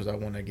stories, though, because I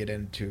want to get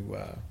into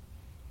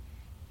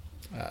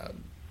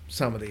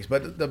some of these.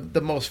 But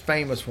the most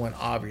famous one,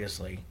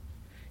 obviously,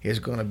 is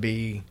going to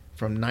be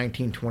from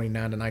 1929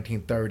 to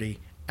 1930.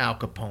 Al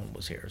Capone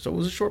was here. So it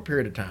was a short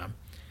period of time.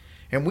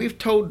 And we've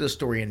told this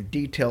story in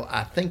detail.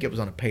 I think it was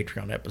on a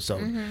Patreon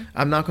episode.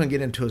 I'm not going to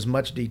get into as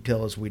much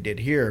detail as we did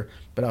here,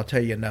 but I'll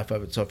tell you enough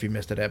of it so if you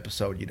missed that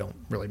episode, you don't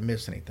really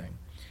miss anything.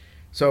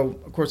 So,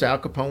 of course, Al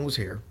Capone was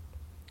here.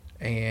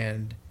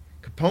 And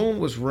Capone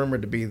was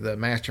rumored to be the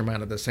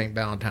mastermind of the St.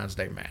 Valentine's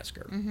Day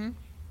Massacre.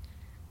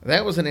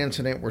 That was an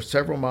incident where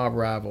several mob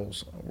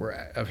rivals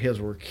of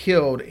his were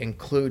killed,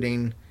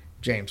 including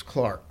James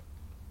Clark.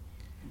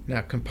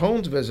 Now,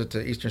 Capone's visit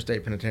to Eastern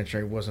State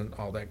Penitentiary wasn't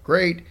all that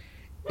great,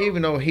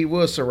 even though he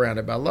was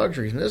surrounded by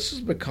luxuries. And this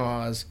is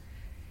because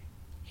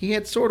he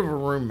had sort of a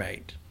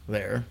roommate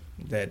there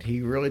that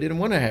he really didn't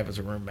want to have as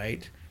a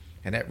roommate.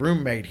 And that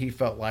roommate he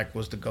felt like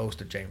was the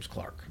ghost of James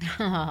Clark.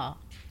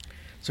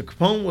 So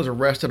Capone was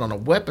arrested on a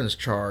weapons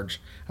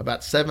charge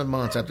about 7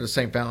 months after the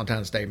St.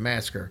 Valentine's Day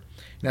Massacre.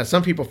 Now,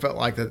 some people felt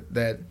like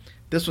that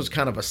this was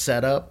kind of a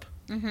setup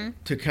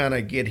to kind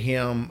of get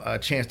him a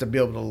chance to be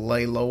able to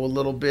lay low a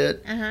little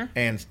bit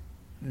and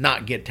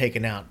not get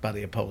taken out by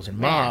the opposing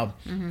mob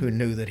who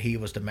knew that he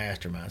was the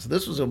mastermind. So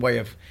this was a way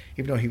of,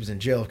 even though he was in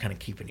jail, kind of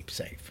keeping him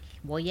safe.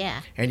 Well,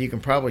 yeah. And you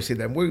can probably see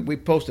that. We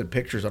posted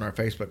pictures on our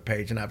Facebook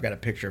page, and I've got a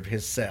picture of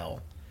his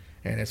cell.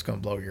 And it's going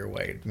to blow your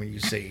way when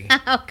you see.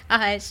 Oh,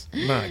 gosh.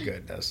 My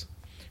goodness.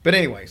 But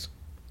anyways,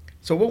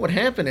 so what would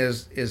happen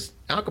is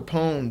Al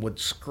Capone would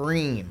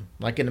scream,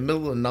 like in the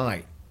middle of the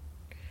night,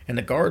 and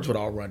the guards would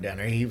all run down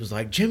there. He was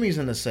like, Jimmy's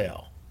in the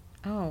cell.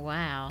 Oh,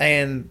 wow.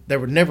 And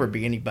there would never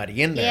be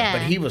anybody in there. Yeah.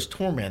 But he was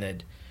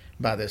tormented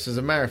by this. As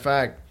a matter of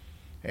fact,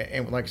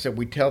 and like I said,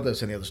 we tell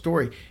this in the other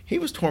story, he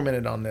was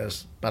tormented on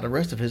this by the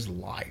rest of his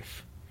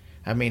life.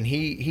 I mean,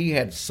 he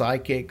had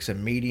psychics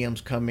and mediums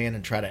come in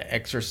and try to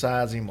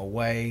exorcise him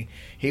away.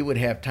 He would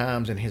have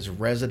times in his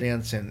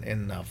residence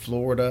in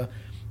Florida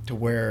to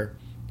where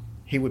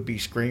he would be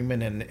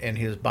screaming and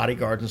his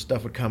bodyguards and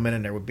stuff would come in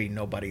and there would be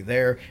nobody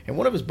there. And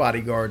one of his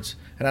bodyguards,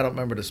 and I don't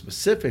remember the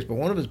specifics, but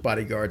one of his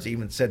bodyguards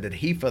even said that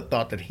he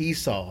thought that he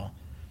saw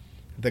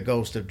the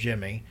ghost of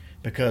Jimmy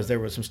because there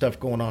was some stuff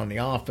going on in the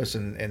office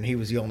and he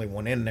was the only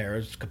one in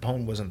there.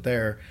 Capone wasn't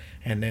there.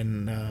 And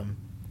then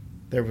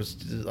there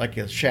was like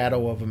a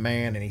shadow of a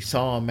man, and he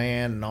saw a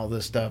man, and all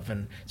this stuff,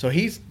 and so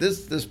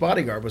this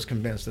bodyguard was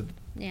convinced that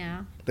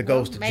the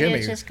ghost of Jimmy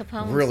it's just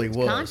Capone's really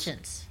was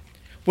conscience.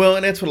 Well,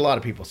 and that's what a lot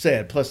of people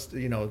said. Plus,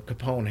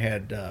 Capone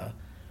had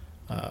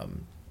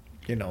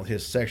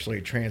his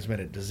sexually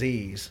transmitted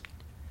disease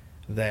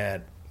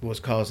that was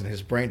causing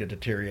his brain to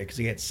deteriorate because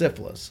he had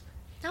syphilis.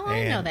 Oh,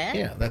 I know that.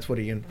 Yeah, that's what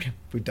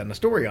we've done a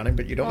story on him,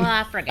 but you don't. Well,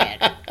 I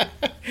forget.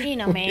 You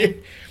know me.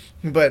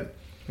 But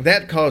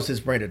that caused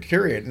his brain to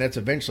deteriorate, and that's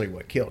eventually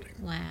what killed him.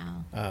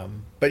 Wow.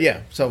 But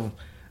yeah, so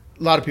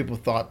a lot of people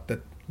thought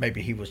that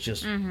maybe he was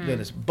just doing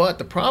this. But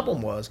the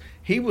problem was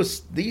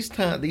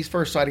these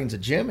first sightings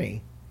of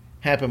Jimmy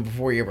happened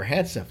before he ever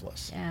had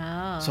syphilis.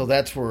 Oh. So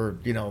that's where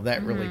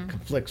that really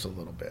conflicts a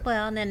little bit.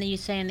 Well, and then you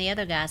saying the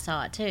other guy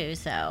saw it too,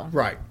 so.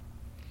 Right.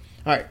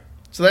 All right.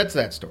 So that's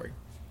that story.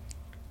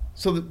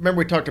 So remember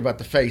we talked about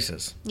the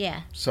faces.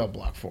 Yeah.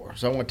 Sub-Block 4.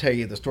 So I want to tell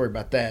you the story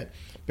about that.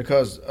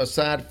 Because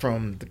aside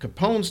from the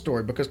Capone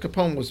story, because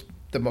Capone was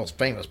the most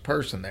famous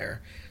person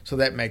there, so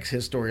that makes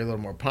his story a little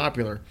more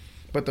popular.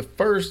 But the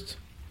first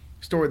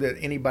story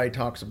that anybody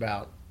talks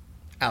about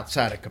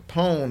outside of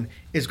Capone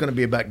is going to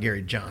be about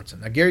Gary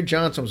Johnson. Now, Gary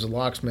Johnson was a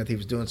locksmith. He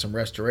was doing some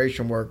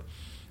restoration work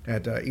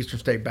at Eastern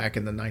State back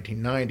in the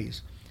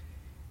 1990s.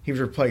 He was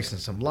replacing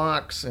some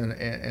locks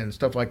and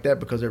stuff like that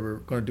because they were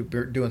going to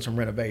be doing some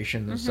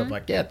renovation and stuff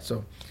like that.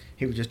 So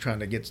he was just trying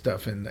to get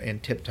stuff in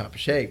tip-top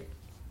shape.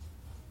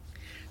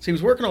 So he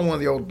was working on one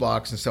of the old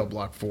blocks in Cell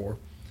Block 4,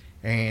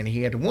 and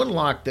he had one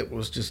lock that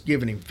was just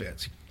giving him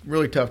fits.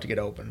 Really tough to get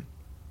open.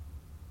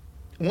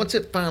 Once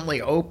it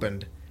finally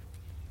opened,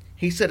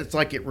 he said it's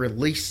like it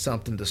released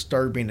something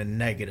disturbing and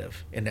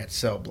negative in that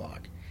cell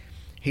block.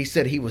 He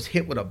said he was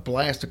hit with a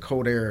blast of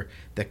cold air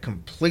that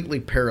completely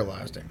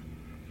paralyzed him.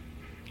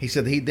 He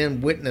said he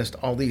then witnessed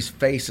all these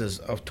faces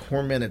of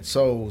tormented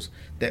souls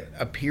that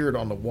appeared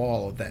on the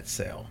wall of that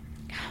cell.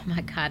 Oh,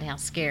 my God, how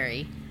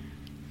scary.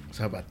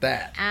 So how about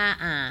that?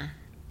 I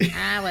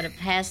would have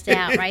passed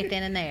out right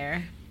then and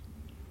there.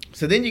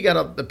 So then you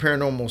got the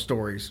paranormal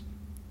stories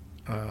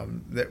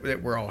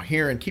that we're all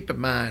hearing. Keep in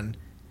mind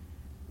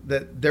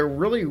that there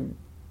really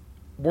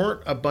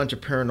weren't a bunch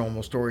of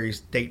paranormal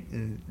stories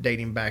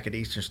dating back at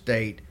Eastern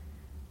State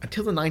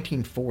until the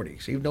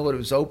 1940s, even though it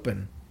was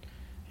open,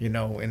 in the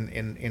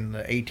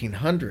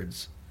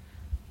 1800s,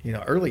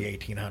 early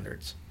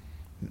 1800s.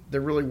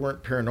 There really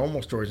weren't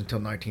paranormal stories until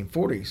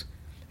 1940s.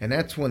 And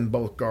that's when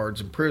both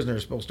guards and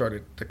prisoners both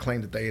started to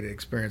claim that they had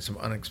experienced some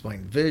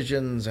unexplained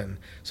visions and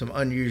some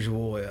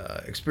unusual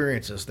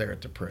experiences there at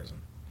the prison.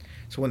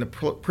 So when the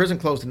prison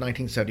closed in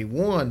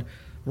 1971,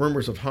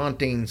 rumors of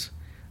hauntings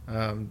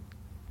kind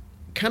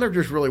of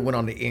just really went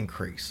on the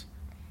increase.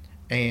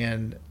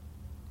 And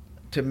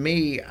to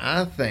me,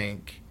 I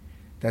think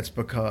that's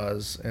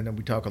because, and then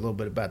we talk a little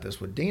bit about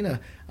this with Dina,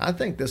 I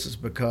think this is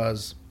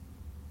because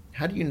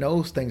how do you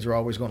know things are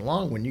always going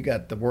along when you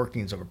got the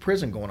workings of a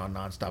prison going on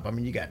nonstop? I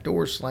mean, you got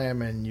doors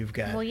slamming, you've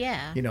got,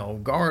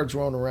 guards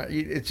rolling around.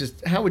 It's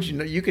just, how would you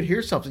know? You could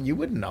hear something, you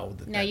wouldn't know.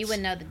 You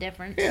wouldn't know the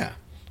difference. Yeah.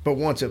 But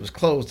once it was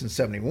closed in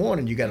 71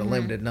 and you got a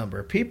limited number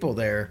of people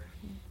there,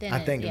 then I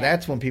think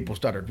that's when people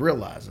started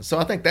realizing. So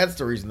I think that's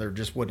the reason there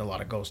just wasn't a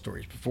lot of ghost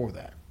stories before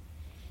that.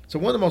 So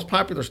one of the most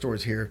popular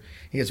stories here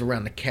is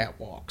around the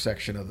catwalk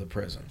section of the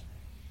prison.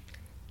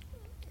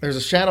 There's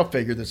a shadow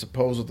figure that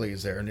supposedly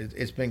is there, and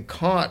it's been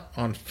caught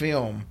on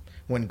film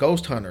when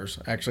Ghost Hunters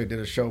actually did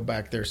a show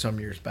back there some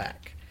years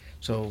back.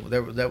 So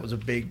that was a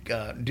big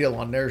deal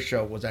on their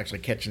show, was actually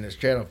catching these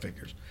shadow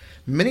figures.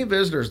 Many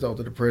visitors, though,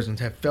 to the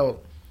prisons have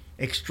felt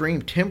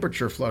extreme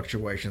temperature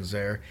fluctuations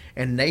there,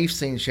 and they've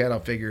seen shadow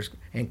figures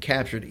and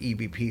captured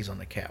EVPs on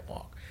the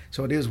catwalk.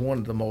 So it is one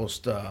of the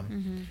most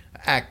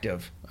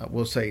active,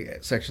 we'll say,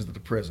 sections of the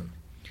prison.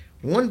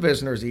 One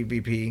visitor's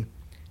EVP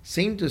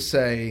seemed to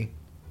say,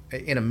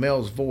 in a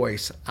male's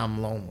voice,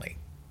 "I'm lonely."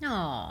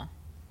 Aw.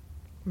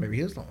 Maybe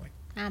he is lonely.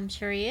 I'm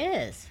sure he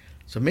is.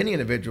 So many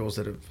individuals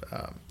that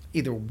have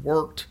either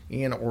worked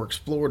in or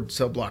explored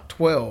Cell Block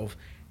 12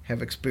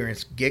 have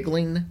experienced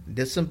giggling,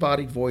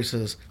 disembodied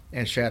voices,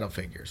 and shadow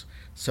figures.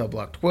 Cell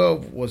Block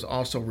 12 was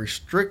also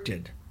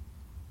restricted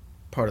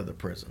part of the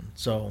prison.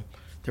 So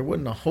there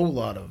wasn't a whole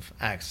lot of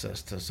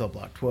access to Cell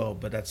Block 12,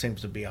 but that seems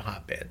to be a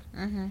hotbed.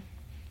 Mm-hmm.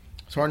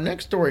 So our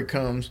next story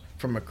comes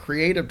from a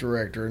creative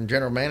director and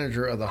general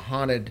manager of the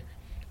haunted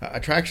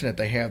attraction that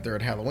they have there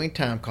at Halloween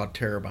time called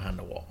Terror Behind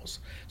the Walls.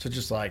 So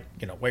just like,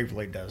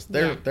 Waverly does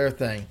their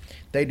thing,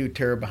 they do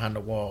Terror Behind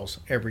the Walls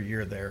every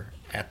year there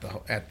at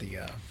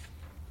the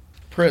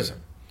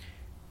prison.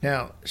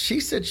 Now, she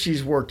said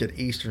she's worked at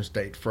Eastern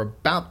State for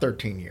about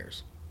 13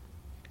 years.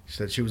 She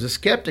said she was a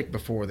skeptic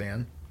before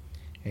then,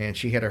 and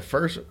she had her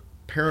first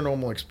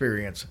paranormal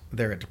experience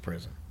there at the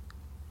prison.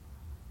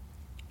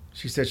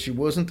 She said she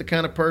wasn't the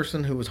kind of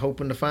person who was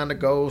hoping to find a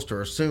ghost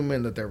or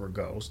assuming that there were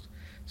ghosts.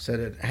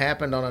 Said it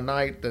happened on a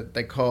night that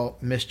they call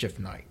Mischief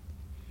Night.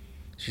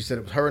 She said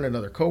it was her and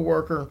another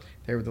co-worker.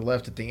 They were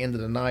left at the end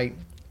of the night.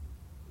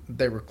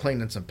 They were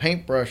cleaning some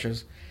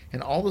paintbrushes,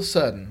 and all of a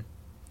sudden,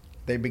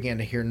 they began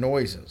to hear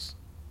noises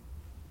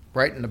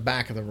right in the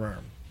back of the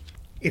room.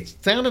 It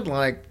sounded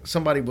like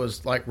somebody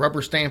was like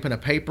rubber stamping a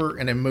paper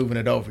and then moving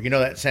it over. You know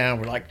that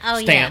sound where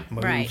stamp,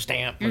 move, right.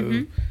 Stamp, move.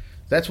 Mm-hmm.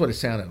 That's what it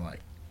sounded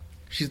like.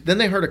 Then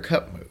they heard a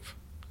cup move.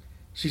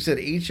 She said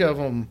each of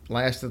them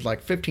lasted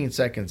like 15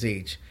 seconds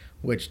each,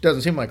 which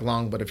doesn't seem like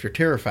long, but if you're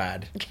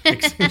terrified,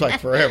 it seems like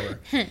forever.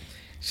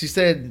 She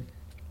said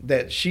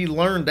that she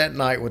learned that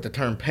night what the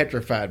term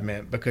petrified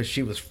meant because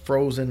she was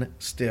frozen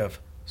stiff,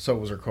 so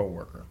was her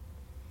coworker.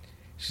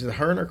 She said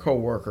her and her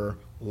coworker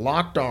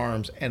locked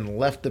arms and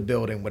left the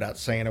building without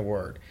saying a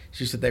word.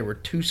 She said they were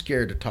too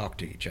scared to talk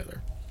to each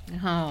other.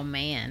 Oh,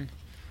 man.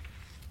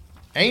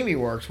 Amy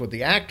works with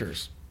the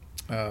actors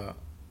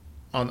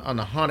on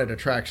the haunted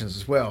attractions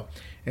as well.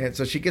 And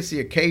so she gets the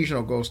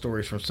occasional ghost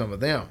stories from some of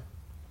them.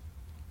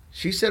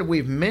 She said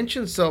we've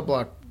mentioned Cell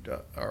Block,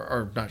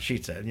 or not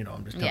she said,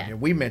 I'm just telling you.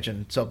 We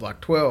mentioned Cell Block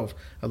 12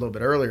 a little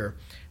bit earlier.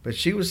 But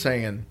she was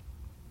saying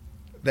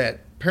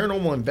that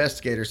paranormal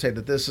investigators say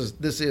that this is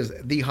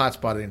the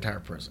hotspot of the entire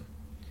prison.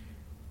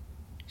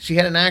 She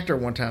had an actor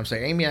one time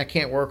say, "Amy, I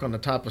can't work on the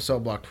top of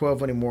Cell Block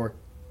 12 anymore.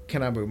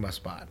 Can I move my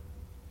spot?"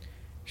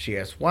 She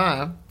asked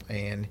why,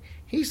 and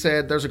he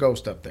said, "There's a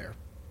ghost up there.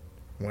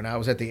 When I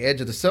was at the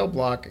edge of the cell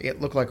block, it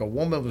looked like a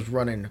woman was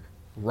running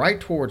right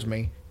towards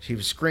me. She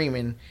was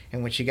screaming,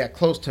 and when she got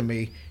close to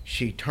me,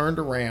 she turned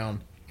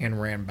around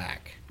and ran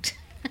back."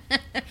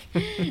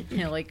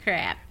 Holy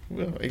crap.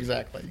 Well,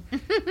 exactly.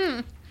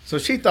 So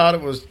she thought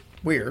it was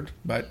weird,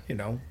 but,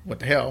 what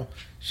the hell?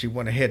 She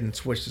went ahead and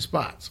switched the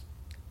spots.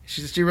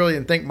 She said she really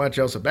didn't think much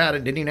else about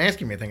it, didn't even ask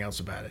him anything else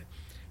about it.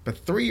 But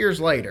 3 years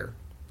later,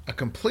 a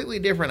completely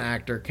different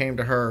actor came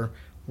to her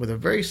with a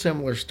very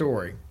similar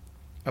story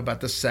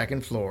about the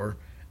second floor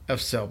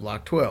of Cell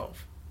Block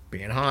 12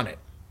 being haunted.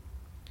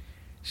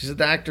 She said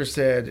the actor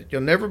said,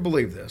 "You'll never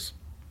believe this,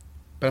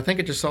 but I think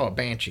I just saw a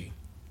banshee."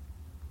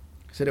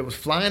 He said it was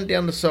flying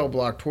down the cell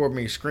block toward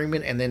me,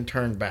 screaming, and then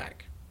turned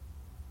back.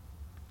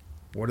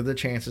 What are the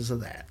chances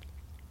of that?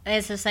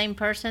 It's the same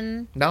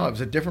person? No, it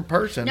was a different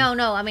person.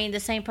 No, I mean the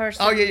same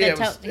person. Oh, yeah. It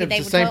was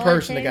the same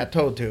person that got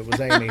told to. It was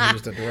Amy who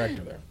was the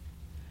director there.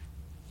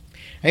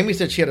 Amy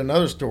said she had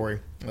another story.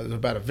 It was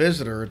about a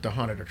visitor at the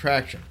haunted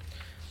attraction.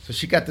 So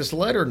she got this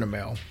letter in the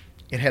mail.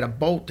 It had a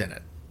bolt in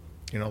it,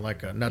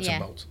 like a nuts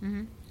and bolts.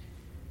 Mm-hmm.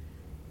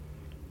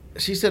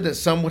 She said that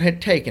someone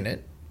had taken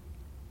it,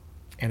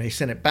 and they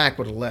sent it back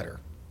with a letter.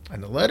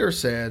 And the letter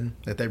said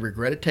that they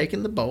regretted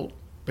taking the bolt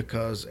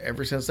because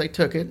ever since they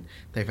took it,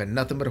 they've had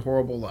nothing but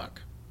horrible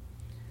luck.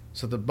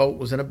 So the bolt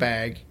was in a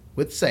bag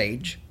with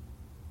sage.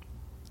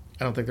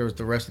 I don't think there was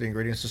the rest of the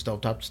ingredients, the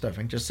stovetop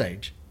stuffing, just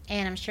sage.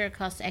 And I'm sure it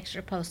cost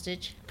extra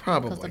postage.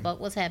 Probably. Because the boat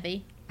was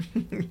heavy.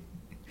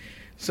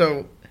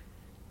 So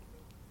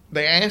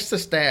they asked the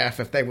staff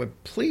if they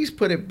would please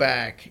put it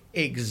back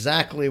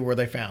exactly where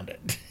they found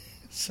it.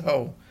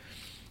 So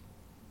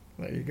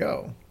there you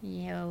go.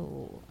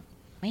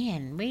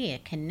 Man, we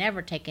can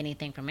never take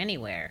anything from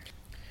anywhere.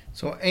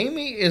 So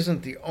Amy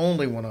isn't the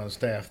only one on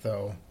staff,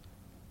 though,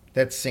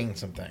 that's seen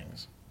some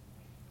things.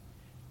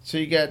 So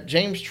you got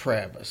James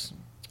Travis,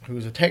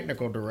 who's a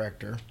technical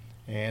director,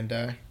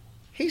 and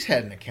he's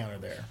had an encounter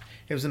there.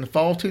 It was in the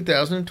fall of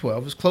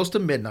 2012. It was close to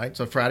midnight,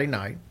 so Friday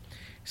night.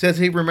 He says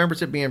he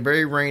remembers it being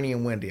very rainy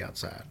and windy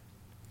outside.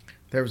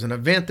 There was an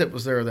event that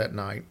was there that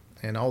night,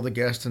 and all the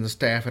guests and the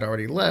staff had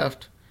already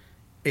left,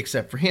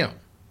 except for him.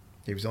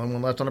 He was the only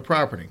one left on the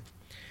property.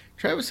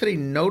 Travis said he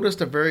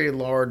noticed a very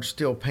large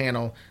steel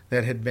panel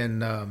that had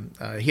been,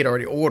 he had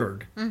already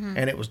ordered,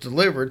 and it was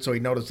delivered, so he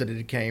noticed that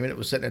it came, and it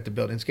was sitting at the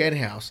building's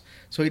gatehouse.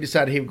 So he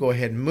decided he would go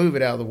ahead and move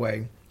it out of the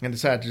way, and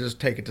decided to just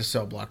take it to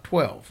cell block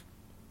 12.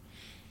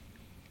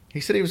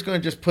 He said he was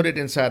going to just put it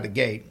inside the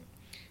gate,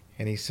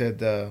 and he said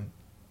the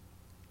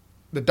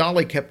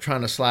dolly kept trying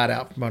to slide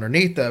out from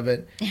underneath of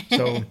it,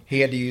 so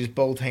he had to use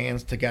both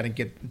hands to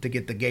get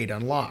the gate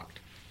unlocked.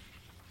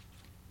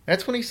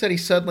 That's when he said he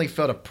suddenly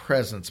felt a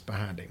presence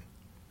behind him.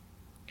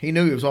 He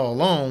knew he was all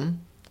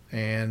alone,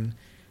 and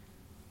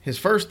his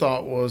first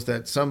thought was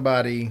that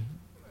somebody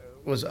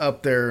was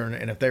up there,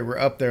 and if they were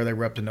up there, they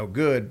were up to no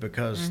good,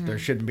 because there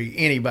shouldn't be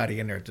anybody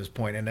in there at this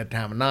point. And at that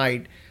time of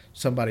night,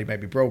 somebody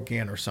maybe broke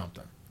in or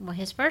something. Well,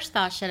 his first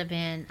thought should have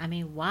been,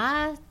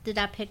 why did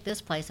I pick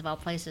this place of all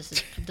places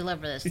to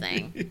deliver this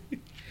thing?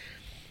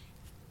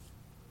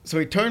 So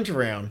he turns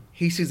around.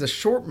 He sees a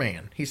short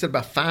man. He said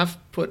about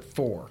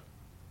 5'4",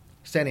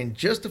 standing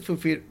just a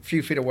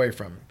few feet away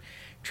from him.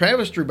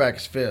 Travis drew back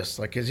his fists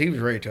like as he was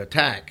ready to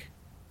attack.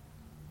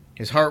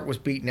 His heart was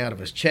beating out of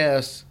his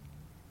chest.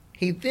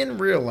 He then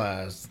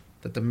realized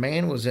that the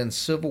man was in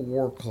Civil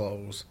War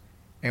clothes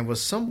and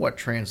was somewhat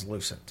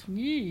translucent.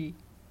 Yee.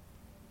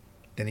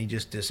 Then he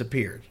just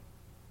disappeared.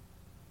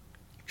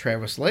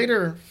 Travis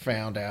later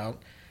found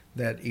out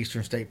that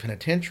Eastern State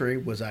Penitentiary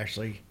was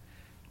actually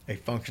a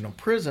functional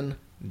prison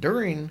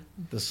during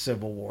the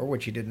Civil War,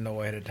 which he didn't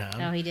know ahead of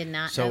time. Oh, he did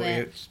not so know that.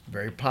 It's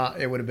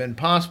it would have been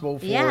possible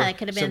for it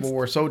could have been Civil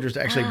War soldiers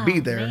to actually be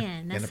there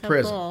man, that's in the so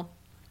prison. Cool.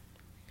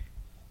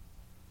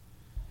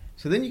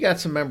 So then you got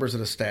some members of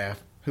the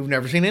staff who've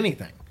never seen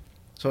anything.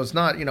 So it's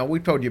not, we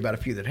told you about a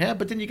few that have,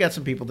 but then you got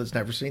some people that's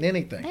never seen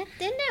anything.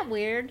 Isn't that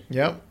weird?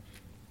 Yep.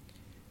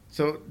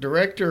 So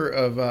director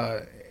of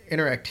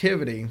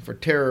interactivity for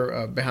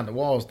Terror Behind the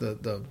Walls,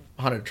 the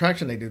haunted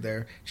attraction they do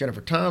there,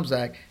 Jennifer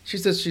Tomczak, she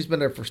says she's been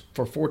there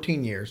for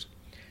 14 years.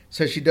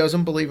 Says she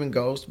doesn't believe in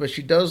ghosts, but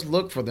she does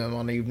look for them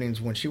on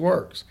evenings when she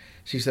works.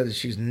 She said that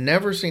she's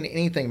never seen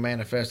anything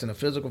manifest in a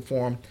physical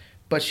form,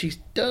 but she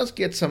does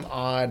get some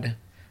odd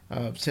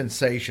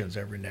sensations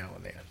every now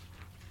and then.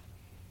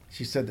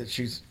 She said that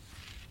she's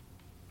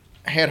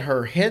had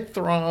her head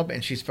throb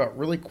and she's felt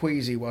really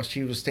queasy while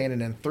she was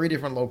standing in 3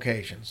 different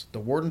locations. The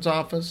warden's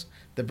office,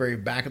 the very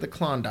back of the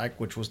Klondike,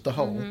 which was the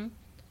hole,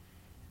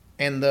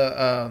 and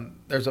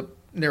there's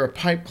near a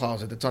pipe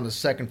closet that's on the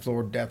 2nd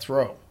floor death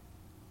row.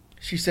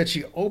 She said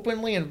she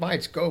openly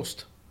invites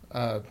ghosts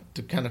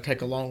to kind of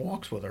take long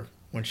walks with her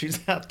when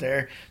she's out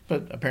there,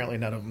 but apparently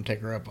none of them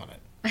take her up on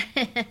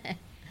it.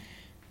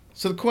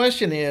 So the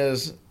question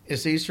is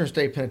the Eastern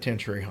State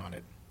Penitentiary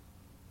haunted?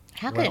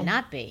 How could it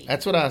not be?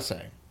 That's what I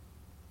say.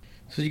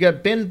 So you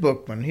got Ben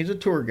Bookman. He's a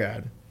tour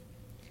guide.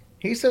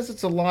 He says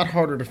it's a lot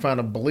harder to find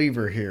a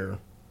believer here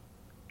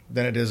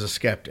than it is a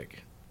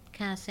skeptic.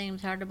 Kind of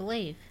seems hard to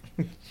believe.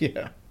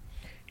 Yeah.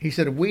 He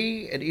said,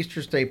 we at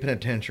Eastern State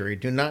Penitentiary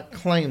do not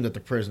claim that the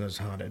prison is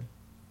haunted.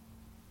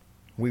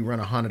 We run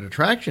a haunted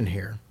attraction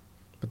here,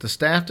 but the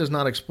staff does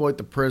not exploit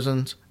the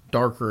prison's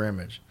darker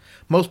image.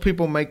 Most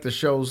people make the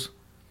shows,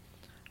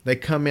 they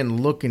come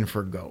in looking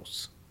for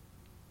ghosts.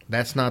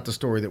 That's not the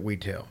story that we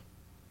tell.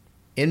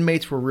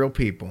 Inmates were real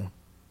people.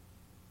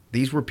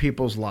 These were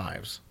people's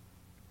lives.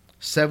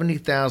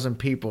 70,000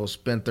 people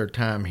spent their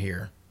time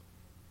here,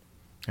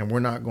 and we're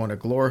not going to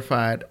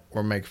glorify it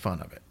or make fun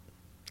of it.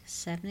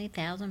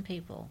 70,000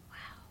 people. Wow.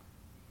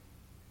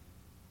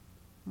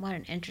 What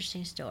an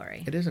interesting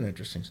story. It is an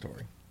interesting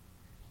story.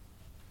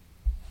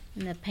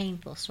 And a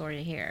painful story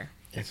to hear.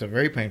 It's a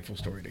very painful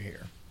story to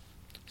hear.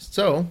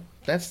 So,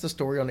 that's the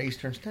story on the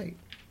Eastern State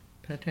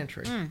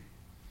Penitentiary.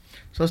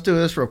 So let's do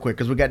this real quick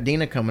because we got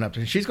Dina coming up,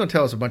 and she's going to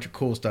tell us a bunch of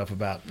cool stuff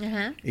about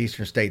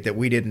Eastern State that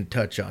we didn't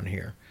touch on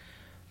here.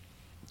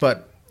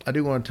 But I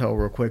do want to tell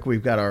real quick,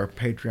 we've got our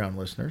Patreon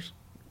listeners,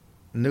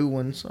 new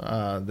ones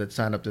that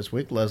signed up this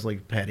week: Leslie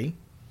Petty,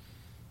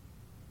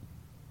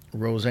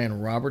 Roseanne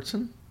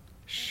Robertson,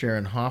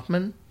 Sharon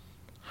Hoffman,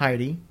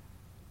 Heidi,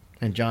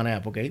 and John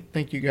Applegate.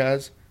 Thank you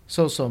guys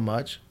so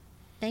much.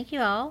 Thank you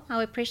all.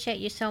 I appreciate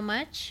you so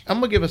much. I'm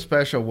going to give a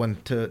special one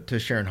to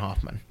Sharon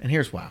Hoffman, and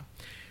here's why.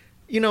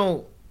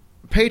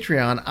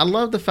 Patreon, I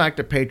love the fact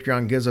that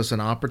Patreon gives us an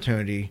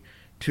opportunity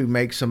to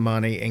make some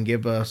money and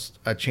give us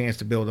a chance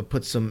to be able to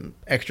put some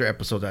extra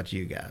episodes out to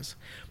you guys.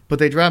 But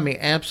they drive me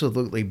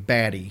absolutely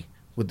batty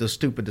with the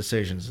stupid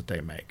decisions that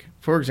they make.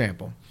 For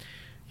example,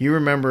 you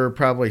remember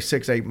probably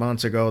 6-8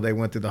 months ago, they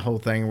went through the whole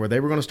thing where they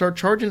were going to start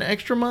charging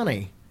extra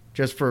money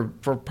just for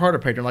part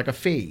of Patreon, like a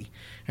fee.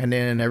 And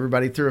then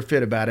everybody threw a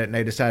fit about it, and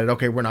they decided,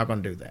 okay, we're not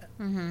going to do that.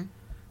 Mm-hmm.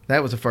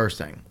 That was the first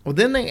thing. Well,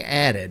 then they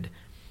added,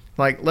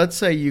 like, let's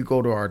say you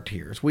go to our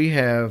tiers. We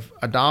have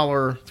 $1,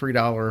 $3,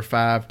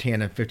 $5, $10,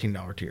 and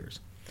 $15 tiers.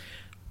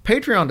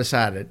 Patreon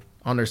decided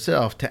on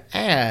themselves to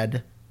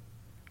add,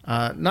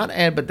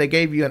 but they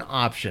gave you an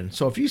option.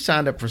 So if you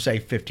signed up for, say,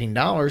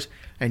 $15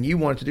 and you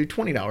wanted to do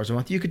 $20 a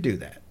month, you could do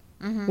that,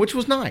 which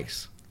was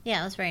nice.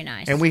 Yeah, it was very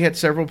nice. And we had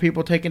several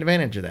people taking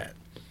advantage of that.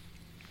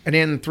 And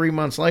then 3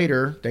 months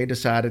later, they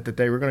decided that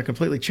they were going to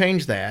completely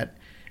change that,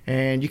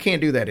 and you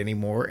can't do that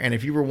anymore. And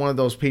if you were one of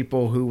those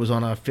people who was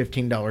on a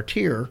 $15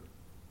 tier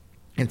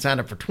and signed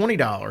up for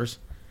 $20,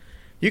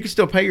 you could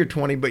still pay your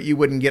 $20, but you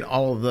wouldn't get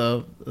all of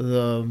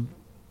the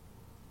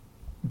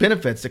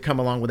benefits that come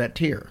along with that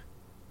tier.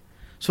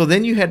 So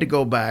then you had to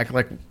go back,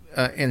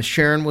 and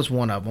Sharon was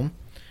one of them,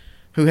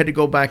 who had to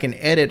go back and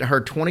edit her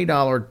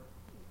 $20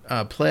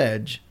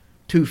 pledge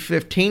to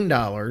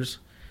 $15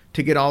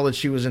 to get all that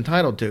she was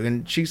entitled to.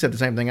 And she said the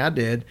same thing I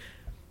did.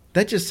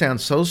 That just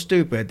sounds so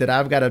stupid that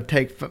I've got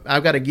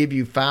to give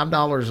you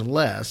 $5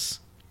 less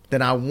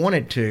than I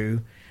wanted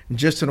to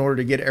just in order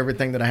to get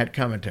everything that I had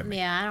coming to me.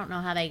 Yeah, I don't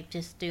know how they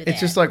just do that. It's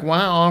just like, why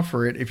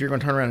offer it if you're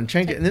going to turn around and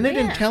change it? And then they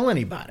didn't tell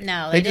anybody.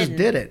 No, they didn't. just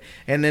did it.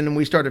 And then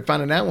we started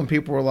finding out when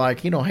people were like,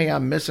 hey,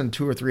 I'm missing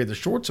 2 or 3 of the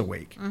shorts a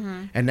week.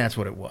 Mm-hmm. And that's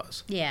what it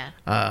was. Yeah.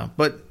 And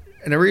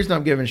the reason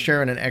I'm giving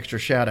Sharon an extra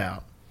shout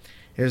out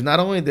is not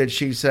only did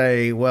she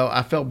say, well,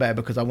 I felt bad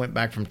because I went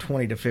back from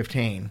 20 to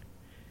 15.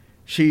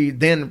 She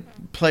then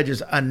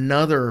pledges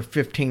another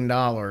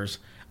 $15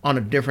 on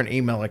a different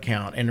email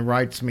account and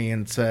writes me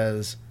and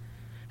says,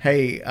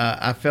 hey,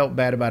 I felt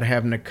bad about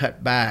having to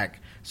cut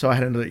back, so I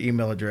had another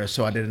email address,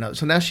 so I did another.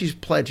 So now she's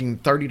pledging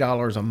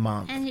 $30 a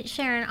month. And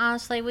Sharon,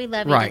 honestly, we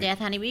love you to death,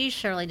 honey, but you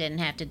surely didn't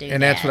have to do that.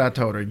 And that's what I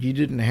told her. You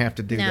didn't have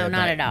to do that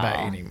not at all. by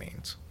any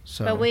means.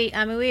 So. But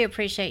we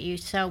appreciate you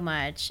so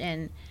much,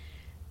 and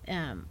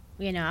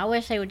I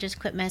wish they would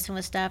just quit messing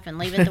with stuff and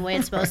leave it the way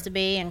it's supposed to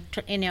be. And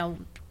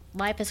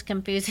life is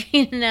confusing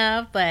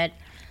enough, but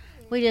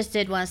we just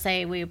did want to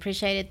say we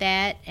appreciated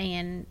that,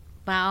 and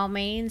by all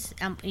means,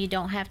 you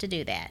don't have to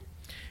do that.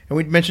 And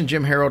we mentioned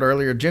Jim Harold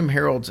earlier. Jim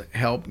Harold's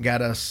help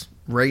got us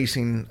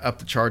racing up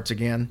the charts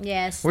again.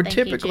 Yes, we're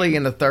typically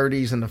in the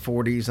 30s and the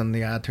 40s on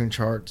the iTunes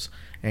charts.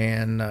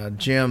 And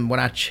Jim, when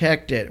I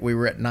checked it, we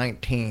were at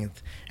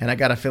 19th. And I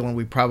got a feeling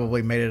we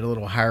probably made it a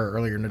little higher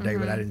earlier in the day,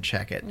 but I didn't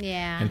check it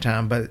in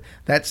time. But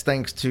that's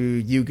thanks to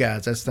you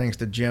guys. That's thanks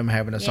to Jim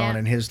having us on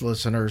and his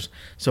listeners.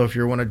 So if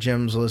you're one of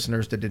Jim's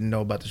listeners that didn't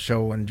know about the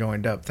show and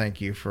joined up,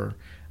 thank you for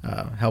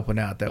helping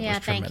out. That was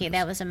tremendous. Yeah, thank you.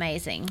 That was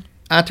amazing.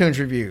 iTunes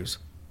reviews.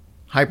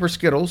 Hyper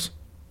Skittles,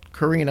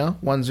 Karina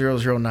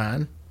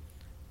 1009,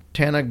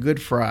 Tana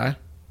Godfrey.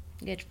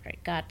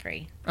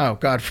 Godfrey. Oh,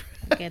 Godfrey.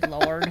 Good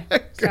Lord.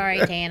 Sorry,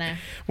 Tana.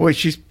 Well,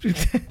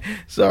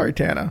 sorry,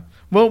 Tana.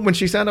 Well, when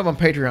she signed up on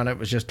Patreon, it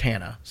was just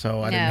Tana,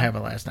 so I didn't have a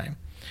last name.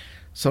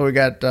 So we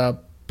got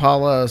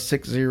Paula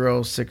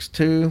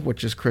 6062,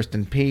 which is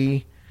Kristen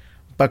P,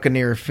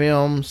 Buccaneer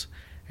Films,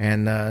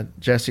 and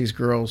Jesse's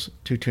Girls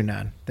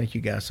 229. Thank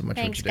you guys so much.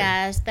 Thanks, for what you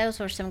guys. did. Those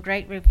were some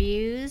great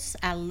reviews.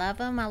 I love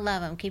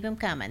them. Keep them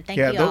coming. Thank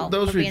you all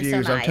those for reviews,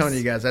 being so nice. I'm telling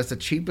you guys, that's the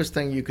cheapest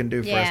thing you can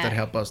do for us that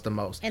help us the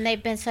most. And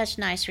they've been such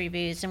nice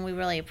reviews, and we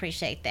really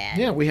appreciate that.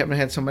 Yeah, we haven't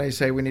had somebody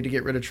say we need to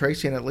get rid of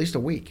Tracy in at least a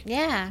week.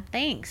 Yeah,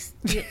 thanks.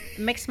 You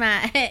mixed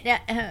my,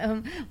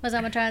 what's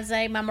I trying to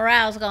say? My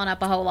morale's gone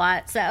up a whole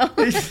lot, so.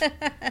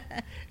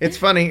 It's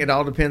funny. It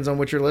all depends on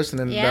what you're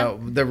listening. Yeah.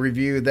 The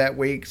review that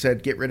week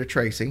said get rid of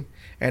Tracy.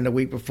 And the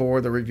week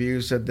before, the review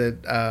said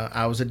that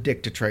I was a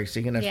dick to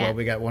Tracy, and that's why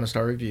we got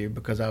 1-star review,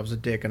 because I was a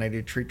dick and I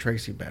did treat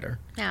Tracy better.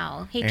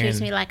 No, he treats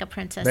me like a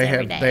princess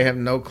every day. They have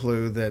no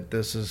clue that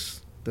this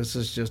is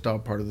just all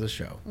part of the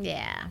show.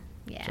 Yeah.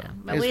 So,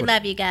 but we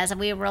love you guys, and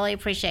we really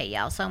appreciate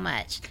y'all so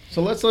much.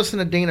 So let's listen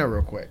to Dina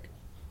real quick.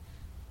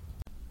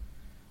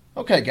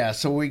 Okay, guys,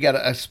 so we got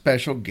a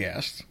special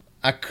guest.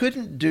 I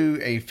couldn't do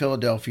a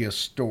Philadelphia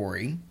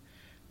story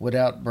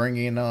without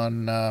bringing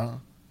on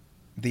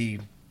the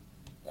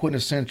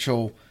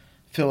quintessential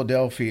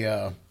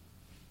Philadelphia,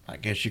 I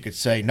guess you could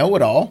say,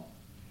 know-it-all.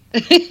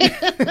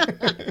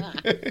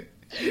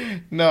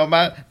 No,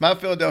 my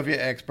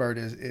Philadelphia expert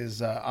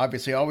is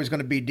obviously always going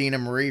to be Dina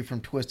Marie from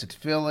Twisted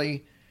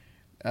Philly.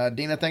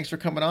 Dina, thanks for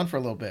coming on for a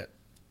little bit.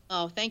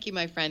 Oh, thank you,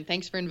 my friend.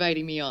 Thanks for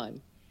inviting me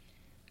on.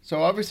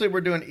 So obviously we're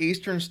doing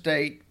Eastern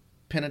State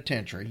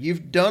Penitentiary.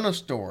 You've done a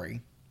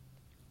story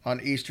on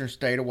Eastern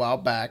State a while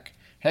back.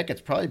 Heck,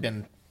 it's probably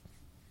been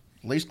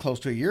at least close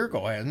to a year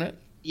ago, hasn't it?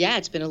 Yeah,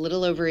 it's been a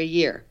little over a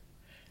year.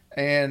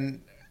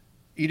 And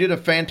you did a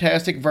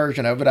fantastic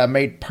version of it. I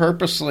made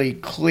purposely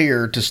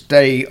clear to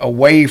stay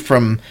away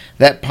from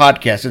that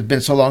podcast. It's been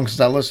so long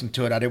since I listened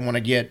to it. I didn't want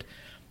to get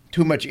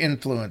too much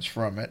influence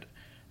from it.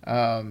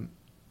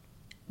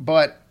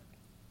 But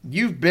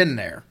you've been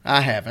there.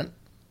 I haven't.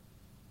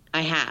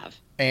 I have.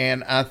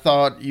 And I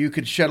thought you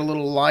could shed a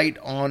little light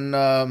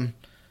on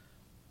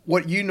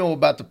what you know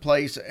about the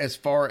place as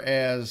far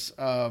as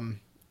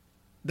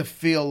the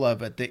feel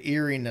of it, the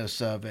eeriness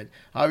of it.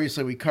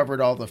 Obviously, we covered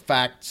all the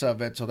facts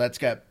of it, so that's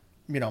got,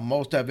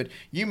 most of it.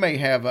 You may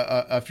have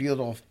a few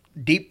little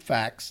deep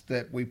facts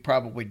that we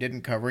probably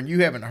didn't cover, and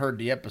you haven't heard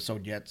the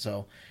episode yet,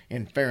 so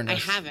in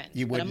fairness... I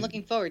haven't, but I'm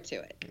looking forward to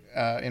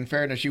it. In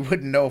fairness, you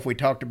wouldn't know if we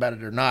talked about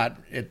it or not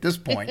at this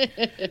point.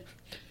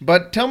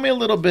 But tell me a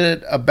little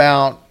bit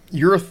about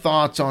your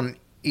thoughts on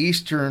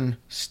Eastern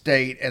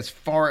State as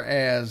far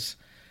as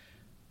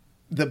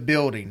the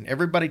building.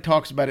 Everybody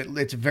talks about it.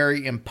 It's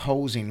very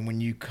imposing when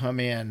you come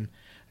in,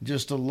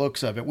 just the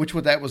looks of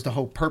it, that was the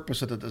whole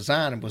purpose of the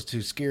design, was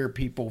to scare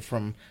people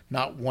from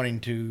not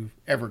wanting to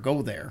ever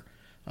go there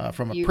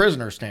from a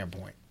prisoner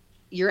standpoint.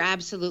 You're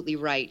absolutely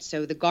right.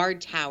 So the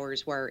guard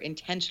towers were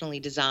intentionally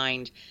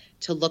designed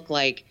to look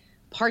like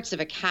parts of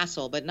a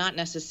castle, but not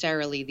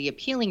necessarily the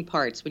appealing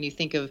parts when you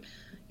think of,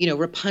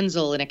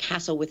 Rapunzel in a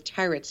castle with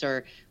turrets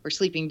or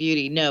Sleeping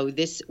Beauty. No,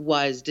 this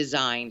was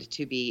designed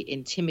to be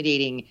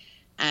intimidating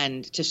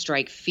and to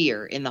strike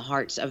fear in the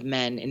hearts of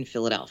men in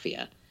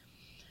Philadelphia.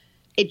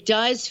 It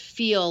does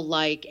feel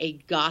like a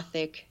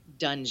Gothic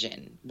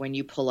dungeon when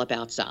you pull up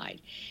outside.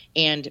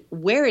 And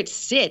where it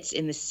sits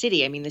in the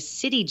city, the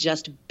city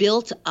just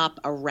built up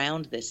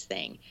around this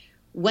thing.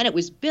 When it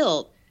was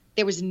built,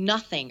 there was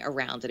nothing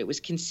around it. It was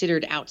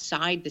considered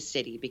outside the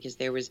city because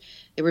there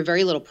were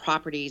very little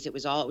properties. It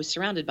was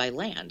surrounded by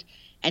land.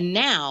 And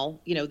now,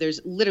 there's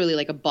literally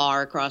like a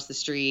bar across the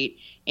street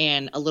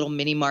and a little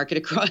mini market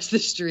across the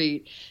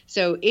street.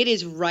 So it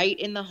is right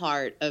in the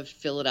heart of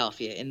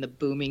Philadelphia, in the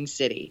booming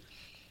city.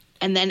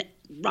 And then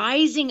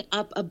rising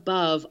up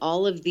above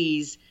all of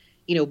these,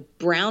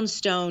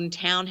 brownstone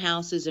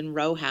townhouses and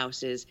row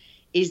houses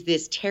is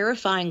this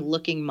terrifying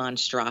looking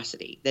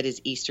monstrosity that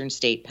is Eastern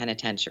State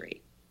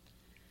Penitentiary.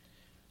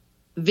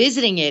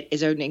 Visiting it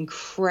is an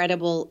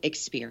incredible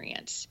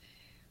experience.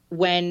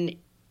 When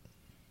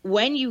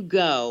you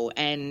go,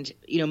 and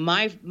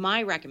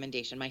my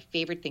recommendation, my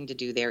favorite thing to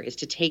do there is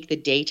to take the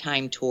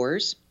daytime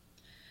tours,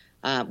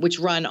 which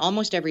run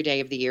almost every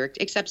day of the year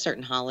except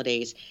certain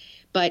holidays.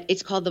 But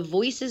it's called the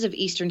Voices of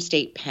Eastern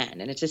State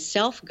Pen, and it's a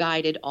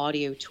self-guided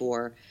audio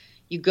tour.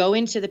 You go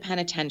into the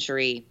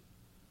penitentiary,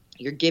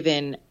 you're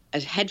given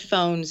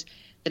headphones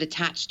that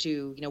attach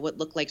to what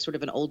look like sort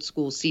of an old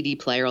school CD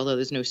player, although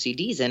there's no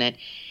CDs in it.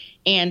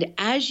 And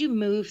as you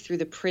move through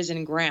the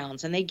prison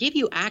grounds, and they give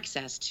you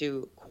access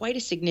to quite a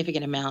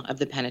significant amount of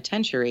the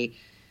penitentiary,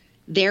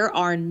 there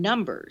are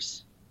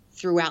numbers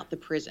throughout the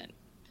prison.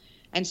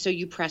 And so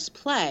you press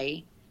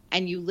play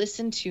and you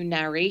listen to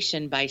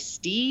narration by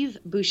Steve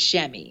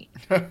Buscemi.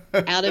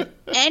 Out of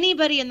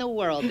anybody in the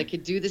world that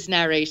could do this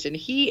narration,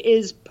 he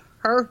is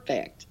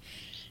perfect.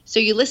 So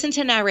you listen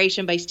to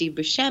narration by Steve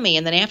Buscemi,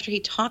 and then after he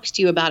talks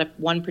to you about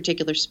one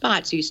particular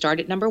spot, so you start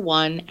at number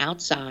 1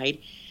 outside,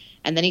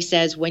 and then he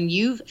says, when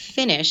you've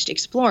finished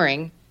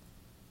exploring,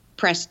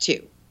 press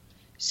 2.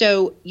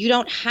 So you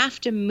don't have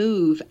to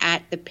move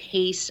at the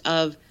pace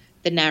of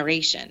the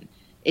narration.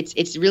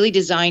 It's really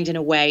designed in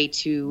a way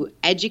to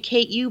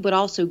educate you, but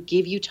also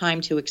give you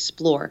time to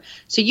explore.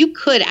 So you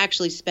could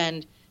actually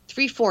spend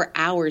 3-4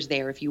 hours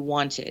there if you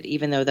wanted,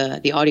 even though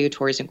the audio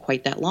tour isn't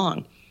quite that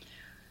long.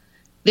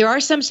 There are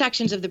some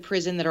sections of the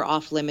prison that are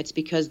off limits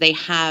because they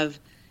have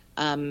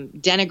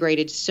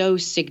denigrated so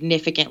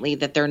significantly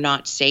that they're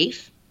not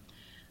safe.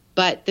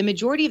 But the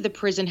majority of the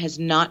prison has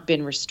not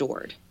been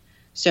restored.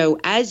 So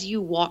as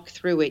you walk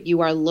through it,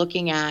 you are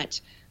looking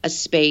at a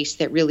space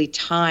that really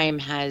time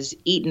has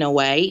eaten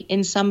away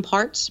in some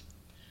parts.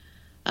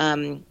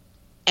 And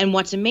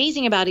what's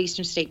amazing about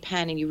Eastern State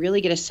Pen, and you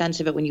really get a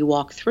sense of it when you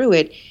walk through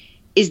it,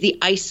 is the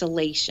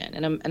isolation.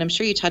 And I'm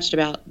sure you touched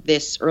about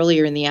this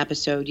earlier in the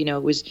episode.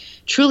 It was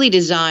truly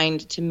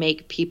designed to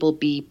make people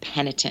be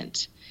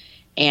penitent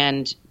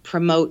and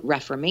promote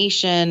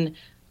reformation,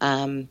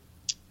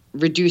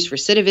 reduce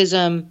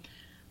recidivism.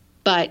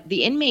 But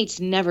the inmates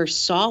never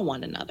saw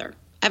one another,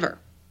 ever.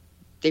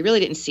 They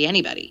really didn't see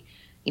anybody.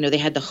 They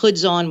had the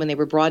hoods on when they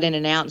were brought in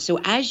and out. And so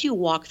as you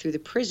walk through the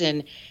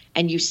prison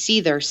and you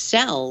see their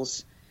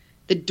cells,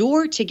 the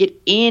door to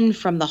get in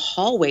from the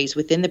hallways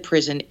within the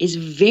prison is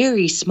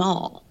very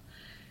small.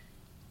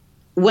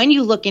 When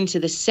you look into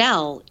the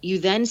cell, you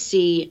then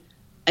see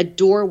a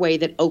doorway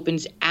that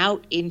opens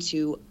out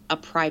into a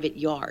private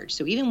yard.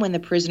 So even when the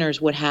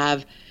prisoners would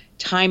have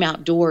time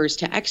outdoors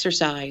to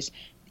exercise,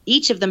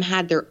 each of them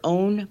had their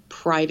own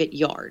private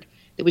yard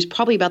that was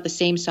probably about the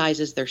same size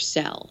as their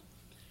cell.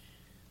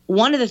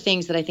 One of the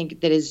things that I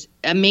think that is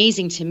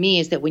amazing to me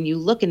is that when you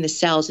look in the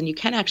cells, and you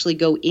can actually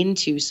go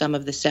into some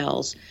of the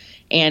cells,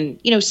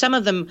 and some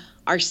of them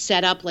are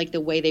set up like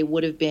the way they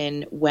would have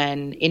been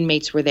when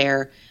inmates were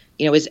there,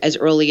 as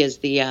early as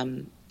the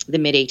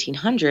mid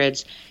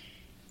 1800s.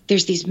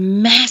 There's these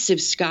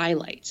massive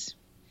skylights.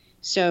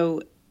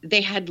 So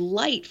they had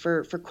light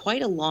for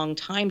quite a long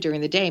time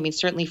during the day. I mean,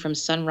 certainly from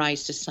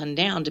sunrise to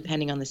sundown,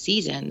 depending on the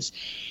seasons.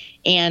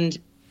 And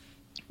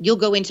you'll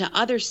go into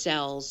other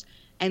cells,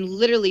 and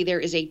literally there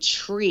is a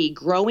tree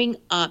growing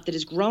up that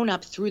has grown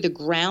up through the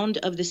ground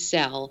of the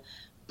cell,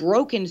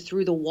 broken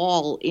through the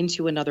wall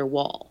into another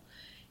wall.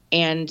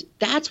 And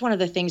that's one of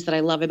the things that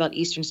I love about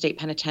Eastern State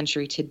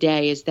Penitentiary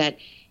today is that,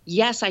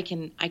 yes, I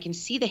can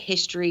see the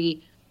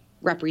history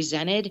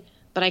represented,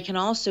 but I can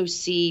also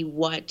see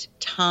what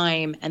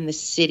time and the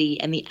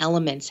city and the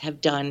elements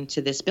have done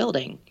to this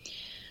building.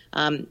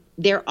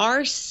 There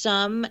are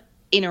some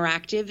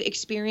interactive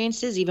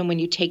experiences, even when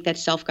you take that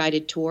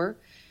self-guided tour.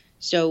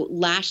 So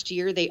last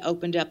year, they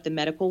opened up the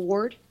medical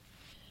ward.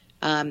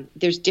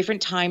 There's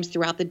different times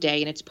throughout the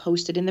day, and it's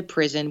posted in the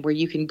prison where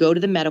you can go to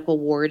the medical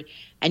ward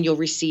and you'll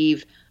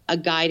receive a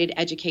guided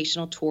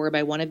educational tour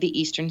by one of the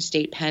Eastern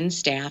State Pen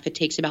staff. It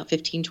takes about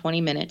 15,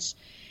 20 minutes.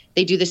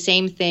 They do the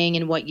same thing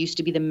in what used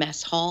to be the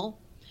mess hall.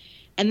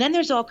 And then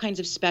there's all kinds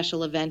of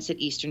special events at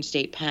Eastern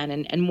State Pen.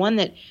 And one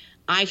that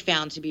I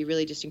found to be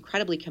really just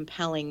incredibly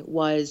compelling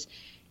was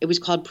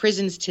called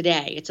Prisons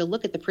Today. It's a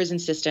look at the prison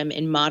system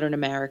in modern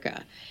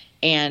America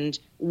and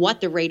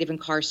what the rate of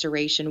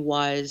incarceration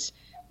was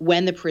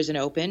when the prison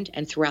opened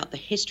and throughout the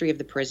history of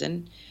the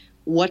prison.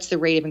 What's the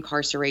rate of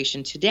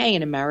incarceration today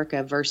in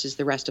America versus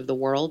the rest of the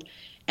world?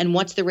 And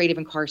what's the rate of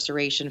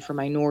incarceration for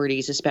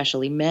minorities,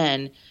 especially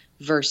men,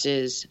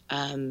 versus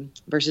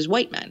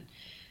white men?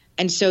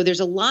 And so there's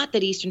a lot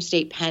that Eastern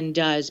State Pen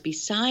does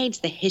besides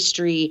the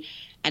history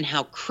and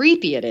how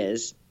creepy it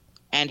is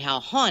and how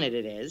haunted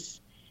it is.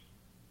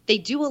 They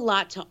do a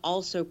lot to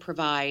also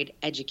provide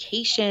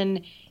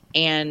education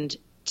and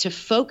to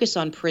focus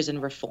on prison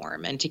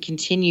reform and to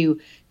continue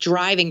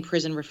driving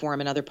prison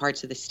reform in other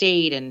parts of the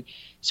state. And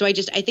so I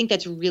think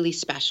that's really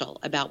special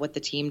about what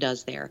the team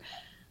does there.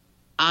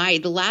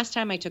 The last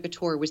time I took a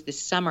tour was this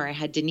summer. I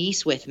had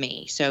Denise with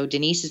me. So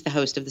Denise is the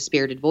host of the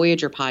Spirited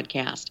Voyager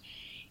podcast.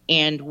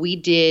 And we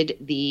did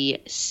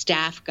the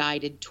staff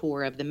guided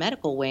tour of the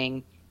medical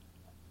wing.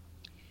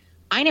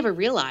 I never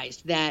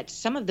realized that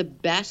some of the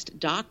best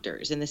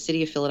doctors in the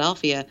city of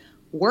Philadelphia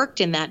worked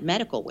in that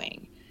medical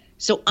wing.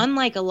 So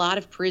unlike a lot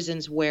of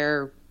prisons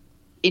where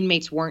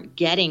inmates weren't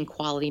getting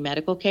quality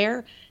medical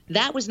care,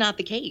 that was not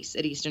the case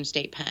at Eastern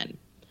State Pen.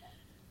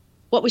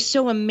 What was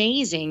so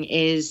amazing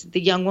is the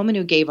young woman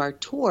who gave our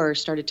tour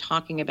started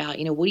talking about,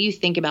 what do you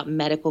think about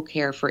medical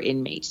care for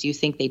inmates? Do you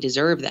think they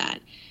deserve that?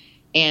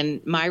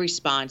 And my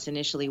response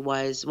initially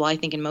was, well, I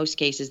think in most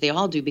cases they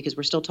all do, because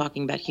we're still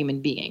talking about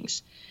human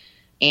beings.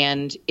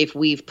 And if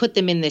we've put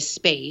them in this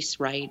space,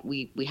 right,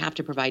 we have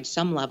to provide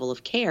some level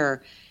of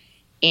care.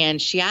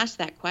 And she asked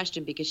that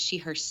question because she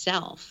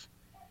herself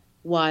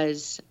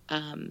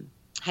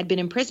had been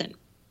in prison.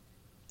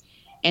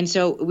 And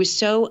so it was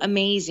so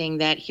amazing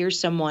that here's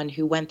someone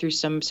who went through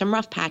some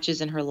rough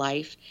patches in her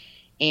life,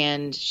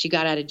 and she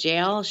got out of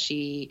jail,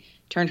 she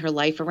turned her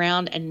life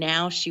around, and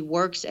now she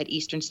works at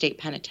Eastern State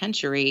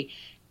Penitentiary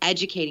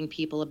educating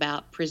people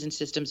about prison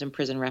systems and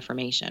prison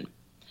reformation.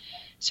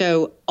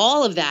 So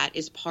all of that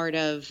is part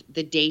of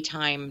the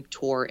daytime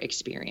tour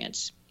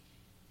experience.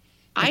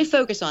 I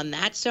focus on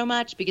that so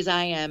much because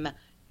I am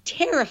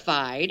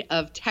terrified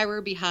of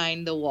Terror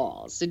Behind the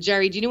Walls. So,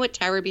 Jerry, do you know what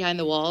Terror Behind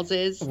the Walls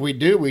is? We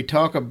do. We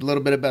talk a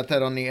little bit about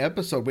that on the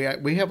episode.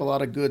 We have a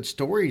lot of good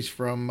stories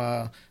from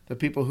the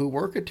people who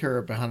work at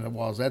Terror Behind the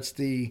Walls. That's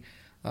the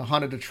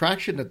haunted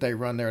attraction that they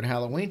run there at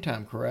Halloween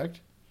time,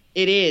 correct?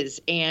 It is.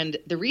 And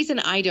the reason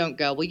I don't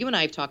go, well, you and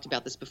I have talked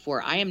about this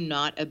before. I am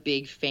not a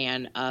big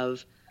fan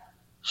of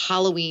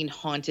Halloween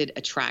haunted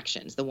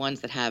attractions, the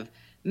ones that have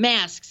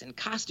masks and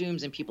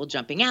costumes and people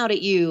jumping out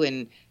at you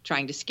and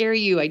trying to scare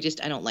you. I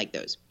don't like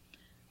those.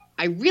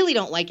 I really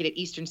don't like it at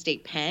Eastern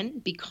State Pen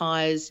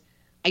because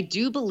I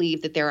do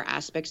believe that there are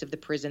aspects of the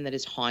prison that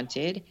is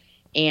haunted.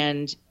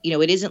 And,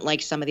 it isn't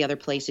like some of the other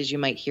places you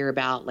might hear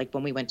about, like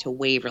when we went to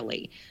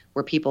Waverly,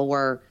 where people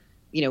were,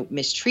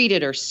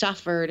 mistreated or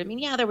suffered. I mean,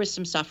 yeah, there was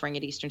some suffering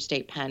at Eastern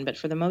State Pen, but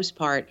for the most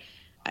part,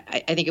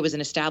 I think it was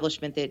an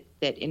establishment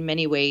that in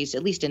many ways,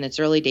 at least in its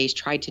early days,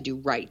 tried to do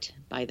right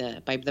by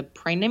the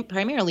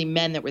primarily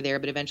men that were there,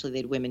 but eventually they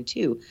had women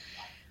too.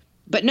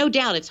 But no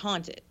doubt it's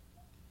haunted.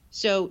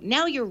 So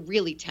now you're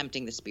really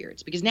tempting the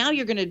spirits, because now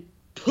you're going to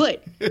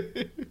put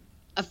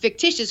a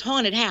fictitious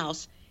haunted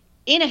house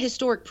in a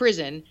historic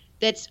prison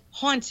that's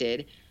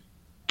haunted.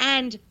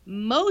 And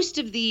most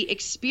of the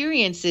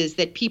experiences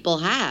that people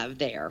have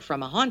there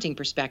from a haunting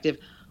perspective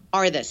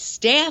are the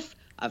staff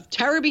of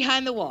Terror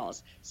Behind the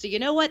Walls. So you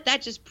know what?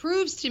 That just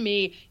proves to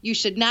me you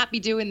should not be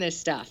doing this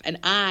stuff. And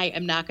I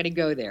am not going to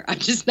go there. I'm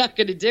just not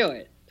going to do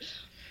it.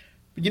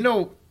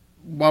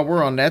 While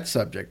we're on that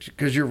subject,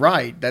 because you're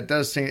right, that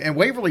does seem, and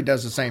Waverly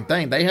does the same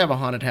thing. They have a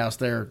haunted house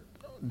there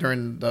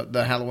during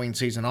the Halloween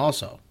season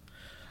also.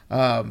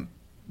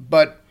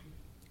 But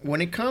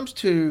when it comes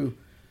to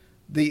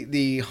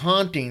the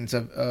hauntings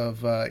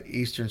of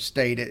Eastern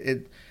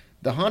State,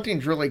 the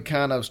hauntings really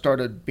kind of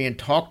started being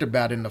talked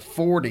about in the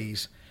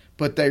 40s,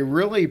 but they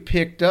really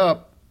picked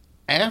up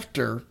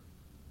after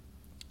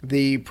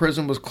the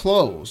prison was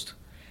closed.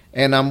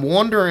 And I'm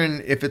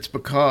wondering if it's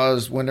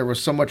because when there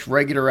was so much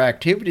regular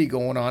activity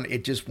going on,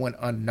 it just went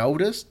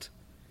unnoticed.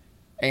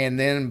 And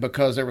then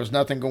because there was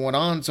nothing going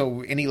on,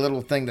 so any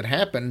little thing that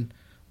happened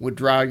would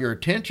draw your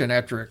attention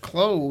after it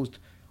closed.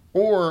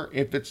 Or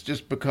if it's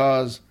just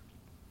because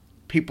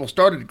people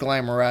started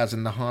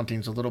glamorizing the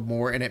hauntings a little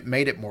more and it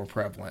made it more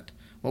prevalent.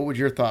 What would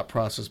your thought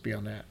process be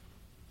on that?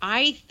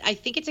 I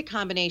think it's a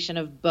combination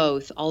of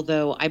both,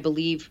 although I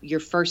believe your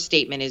first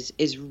statement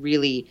is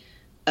really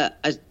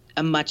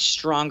a much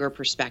stronger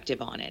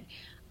perspective on it.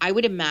 I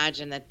would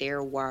imagine that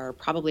there were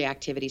probably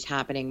activities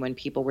happening when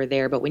people were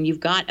there, but when you've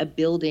got a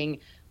building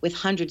with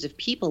hundreds of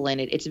people in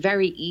it, it's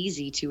very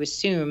easy to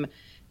assume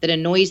that a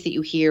noise that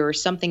you hear or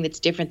something that's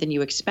different than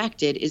you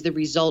expected is the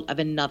result of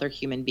another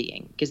human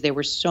being, because there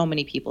were so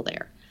many people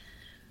there.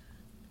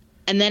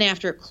 And then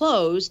after it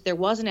closed, there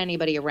wasn't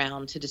anybody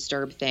around to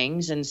disturb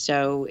things. And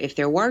so if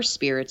there were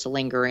spirits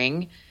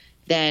lingering,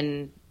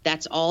 then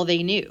that's all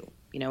they knew,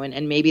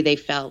 and maybe they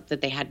felt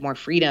that they had more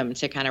freedom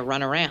to kind of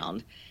run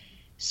around.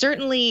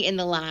 Certainly in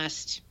the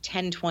last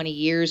 10, 20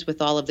 years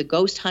with all of the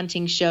ghost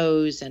hunting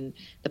shows and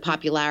the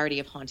popularity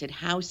of haunted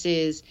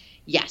houses,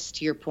 yes,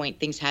 to your point,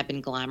 things have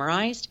been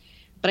glamorized.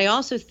 But I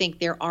also think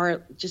there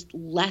are just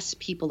less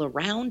people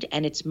around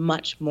and it's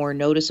much more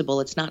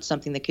noticeable. It's not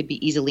something that could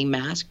be easily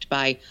masked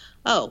by,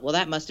 oh, well,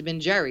 that must have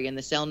been Jerry in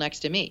the cell next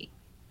to me.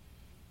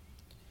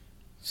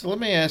 So let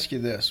me ask you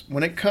this.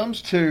 When it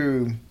comes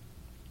to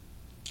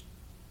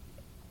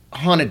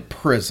haunted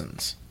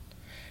prisons,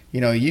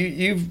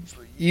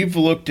 you've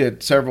looked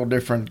at several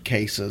different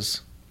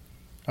cases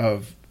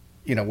of,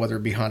 whether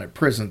it be haunted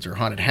prisons or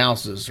haunted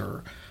houses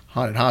or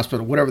haunted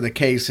hospital, whatever the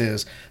case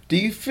is. Do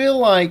you feel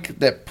like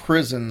that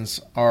prisons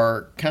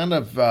are kind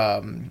of,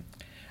 an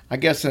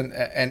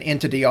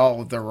entity all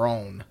of their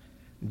own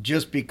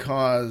just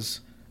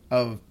because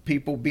of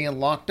people being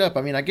locked up?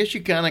 I mean, I guess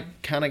you kind of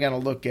got to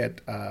look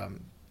at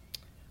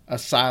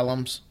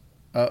asylums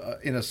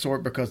in a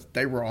sort, because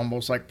they were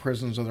almost like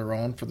prisons of their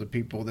own for the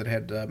people that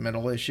had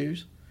mental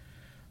issues.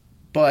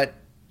 But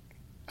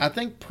I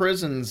think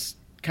prisons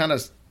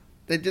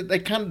they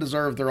kind of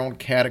deserve their own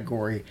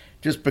category,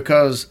 just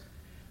because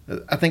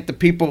I think the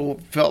people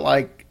felt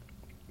like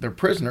they're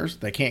prisoners.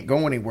 They can't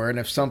go anywhere. And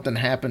if something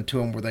happened to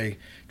them where they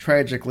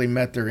tragically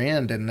met their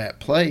end in that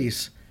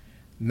place,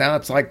 now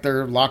it's like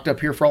they're locked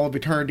up here for all of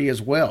eternity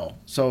as well.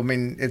 So, I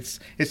mean, it's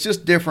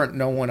just different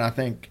knowing, I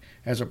think,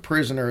 as a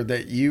prisoner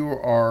that you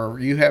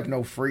have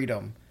no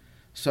freedom.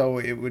 So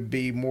it would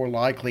be more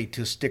likely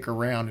to stick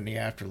around in the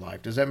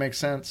afterlife. Does that make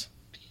sense?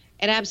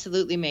 It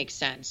absolutely makes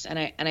sense. And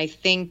I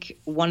think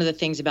one of the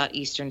things about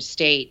Eastern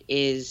State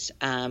is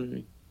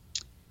the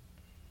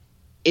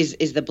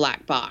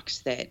black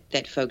box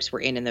that folks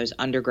were in those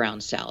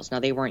underground cells. Now,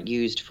 they weren't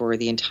used for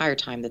the entire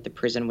time that the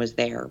prison was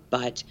there,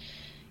 but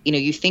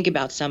you think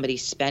about somebody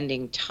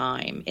spending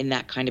time in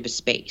that kind of a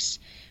space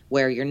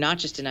where you're not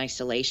just in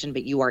isolation,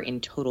 but you are in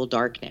total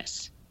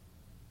darkness.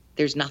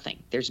 There's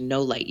nothing. There's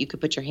no light. You could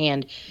put your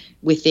hand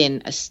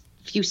within a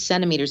few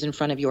centimeters in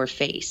front of your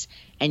face,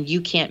 and you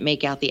can't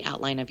make out the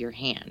outline of your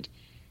hand.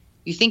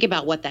 You think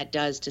about what that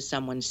does to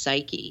someone's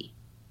psyche.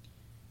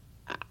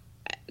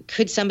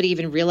 Could somebody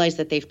even realize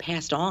that they've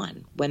passed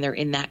on when they're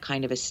in that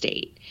kind of a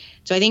state?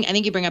 So I think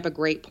you bring up a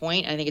great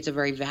point. I think it's a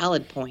very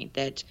valid point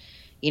that,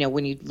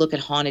 when you look at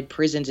haunted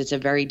prisons, it's a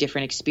very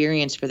different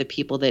experience for the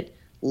people that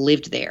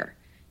lived there.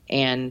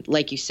 And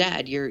like you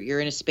said, you're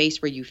in a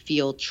space where you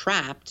feel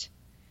trapped.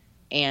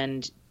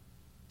 And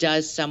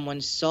does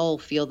someone's soul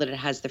feel that it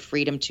has the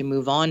freedom to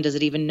move on? Does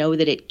it even know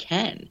that it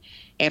can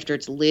after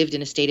it's lived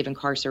in a state of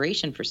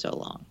incarceration for so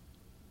long?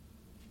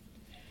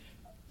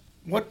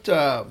 What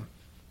kind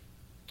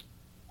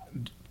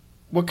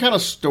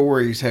of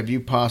stories have you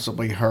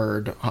possibly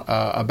heard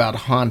about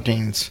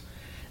hauntings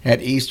at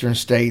Eastern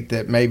State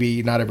that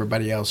maybe not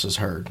everybody else has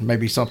heard?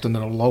 Maybe something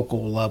at a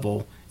local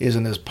level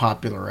isn't as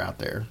popular out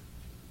there.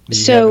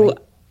 So,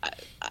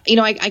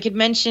 I could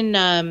mention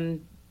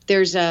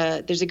there's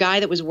a guy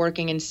that was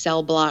working in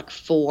cell block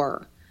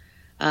 4,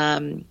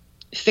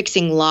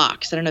 fixing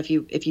locks. I don't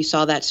know if you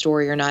saw that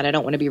story or not. I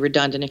don't want to be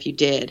redundant if you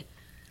did.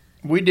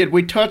 We did.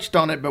 We touched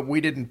on it, but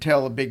we didn't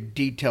tell a big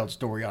detailed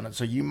story on it.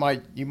 So you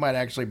might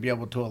actually be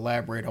able to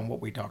elaborate on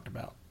what we talked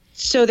about.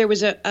 So there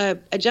was a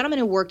gentleman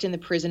who worked in the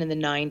prison in the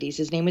 90s.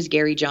 His name was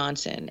Gary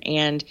Johnson,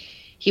 and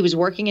he was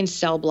working in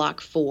cell block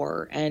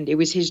 4, and it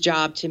was his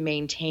job to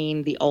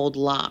maintain the old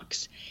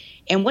locks.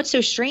 And what's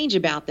so strange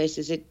about this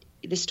is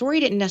the story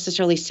didn't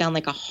necessarily sound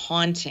like a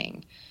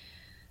haunting.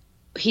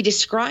 He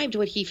described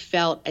what he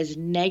felt as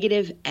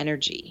negative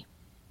energy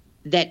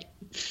that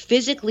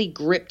physically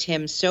gripped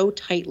him so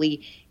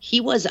tightly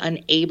he was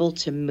unable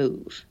to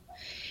move.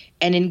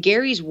 And in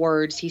Gary's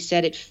words, he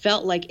said it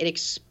felt like it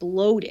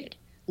exploded.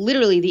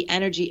 Literally, the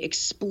energy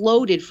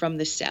exploded from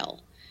the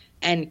cell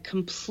and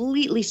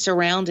completely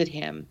surrounded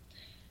him.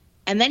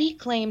 And then he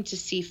claimed to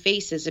see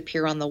faces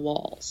appear on the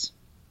walls.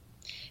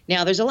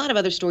 Now, there's a lot of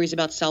other stories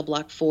about Cell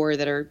Block 4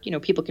 that are,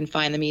 people can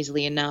find them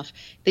easily enough.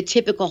 The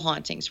typical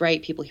hauntings,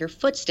 right? People hear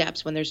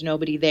footsteps when there's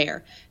nobody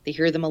there. They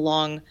hear them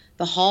along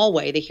the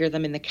hallway. They hear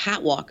them in the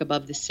catwalk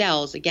above the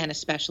cells, again,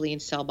 especially in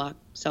Cell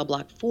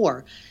Block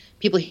 4.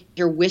 People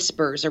hear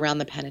whispers around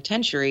the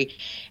penitentiary.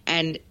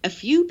 And a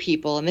few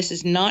people, and this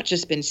has not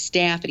just been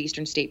staff at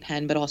Eastern State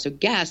Pen, but also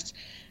guests,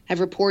 have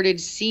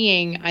reported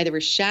seeing either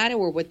a shadow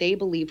or what they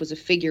believe was a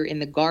figure in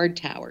the guard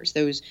towers,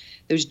 those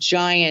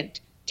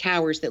giant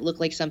towers that look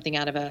like something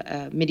out of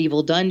a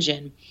medieval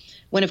dungeon,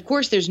 when of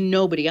course there's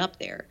nobody up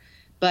there.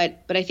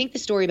 But I think the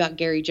story about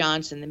Gary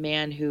Johnson, the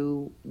man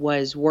who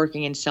was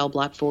working in Cell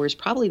Block 4, is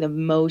probably the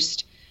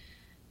most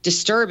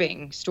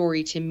disturbing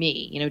story to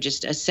me.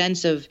 Just a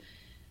sense of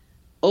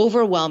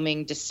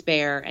overwhelming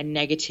despair and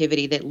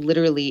negativity that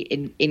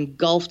literally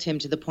engulfed him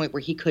to the point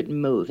where he couldn't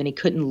move and he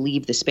couldn't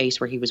leave the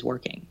space where he was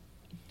working.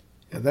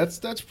 Yeah,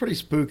 that's pretty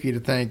spooky to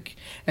think.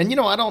 And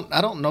I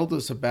don't know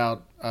this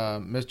about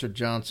Mr.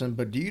 Johnson,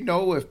 but do you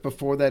know if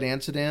before that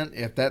incident,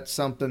 if that's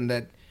something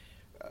that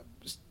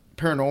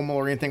paranormal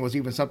or anything was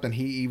even something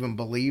he even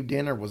believed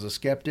in or was a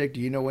skeptic? Do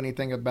you know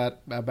anything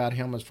about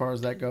him as far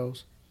as that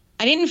goes?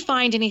 I didn't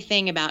find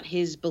anything about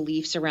his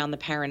beliefs around the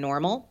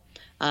paranormal.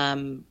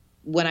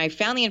 When I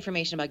found the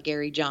information about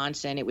Gary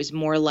Johnson, it was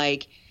more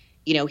like,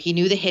 he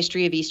knew the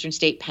history of Eastern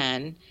State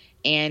Pen,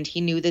 and he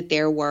knew that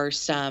there were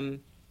some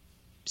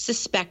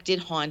suspected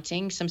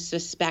hauntings, some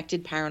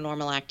suspected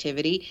paranormal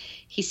activity.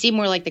 He seemed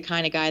more like the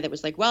kind of guy that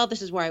was like, well,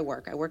 this is where I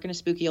work. I work in a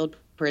spooky old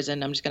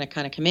prison. I'm just going to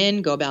kind of come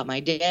in, go about my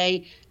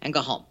day, and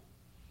go home.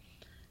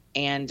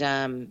 And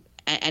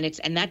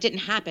that didn't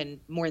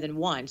happen more than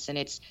once. And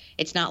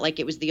it's not like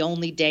it was the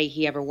only day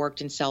he ever worked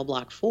in Cell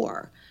Block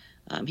 4.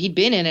 He'd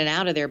been in and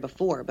out of there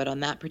before, but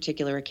on that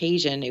particular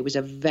occasion, it was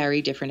a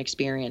very different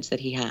experience that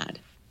he had.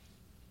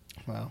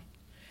 Wow.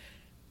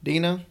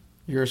 Dina,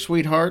 you're a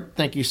sweetheart.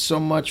 Thank you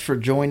so much for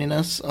joining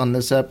us on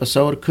this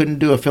episode. Couldn't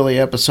do a Philly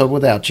episode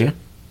without you.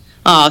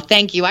 Oh,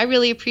 thank you. I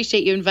really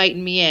appreciate you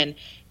inviting me in.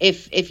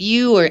 If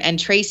you and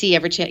Tracy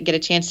ever get a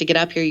chance to get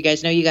up here, you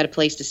guys know you got a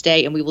place to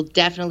stay, and we will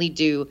definitely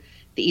do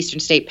the Eastern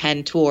State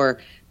Pen tour.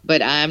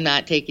 But I'm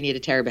not taking you to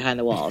Terror Behind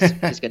the Walls. I'm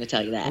just going to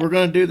tell you that. We're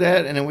going to do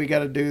that, and then we got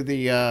to do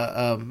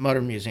the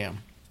Mutter Museum.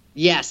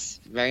 Yes,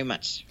 very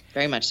much.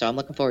 Very much so. I'm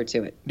looking forward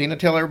to it. Dina,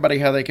 tell everybody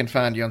how they can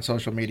find you on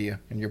social media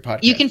and your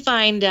podcast. You can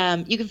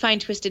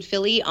find Twisted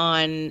Philly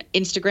on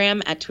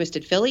Instagram at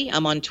Twisted Philly.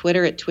 I'm on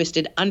Twitter at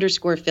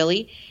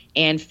Twisted_Philly.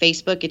 And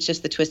Facebook, it's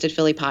just the Twisted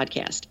Philly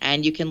podcast.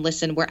 And you can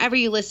listen wherever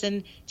you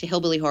listen to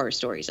Hillbilly Horror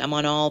Stories. I'm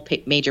on all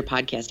major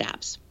podcast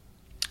apps.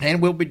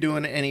 And we'll be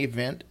doing an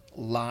event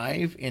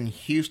live in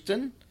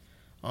Houston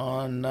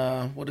on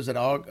what is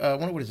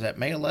that,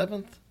 May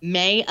 11th?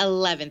 May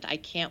 11th. I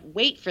can't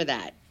wait for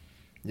that.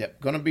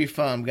 Yep, going to be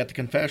fun. We got the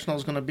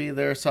Confessionals going to be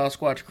there,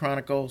 Sasquatch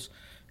Chronicles,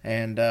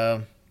 and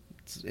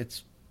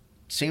it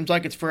seems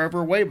like it's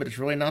forever away, but it's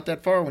really not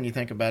that far when you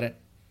think about it.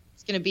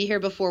 It's going to be here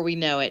before we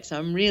know it, so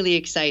I'm really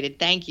excited.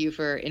 Thank you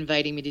for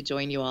inviting me to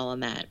join you all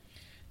on that.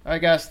 All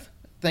right, guys.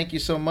 Thank you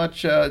so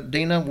much,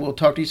 Dina. We'll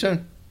talk to you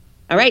soon.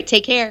 All right,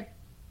 take care.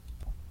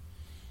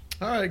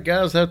 All right,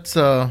 guys, that's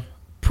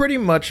pretty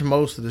much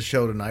most of the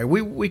show tonight.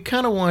 We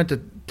kind of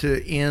wanted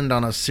to end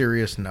on a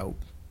serious note.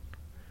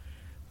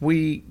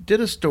 We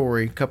did a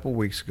story a couple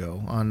weeks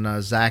ago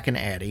on Zach and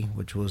Addie,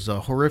 which was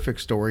a horrific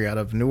story out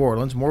of New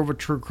Orleans, more of a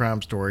true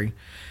crime story.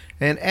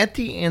 And at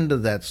the end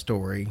of that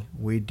story,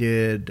 we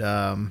did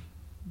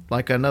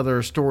like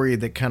another story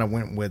that kind of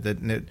went with it.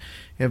 And it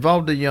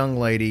involved a young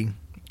lady,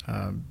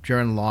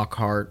 Jaren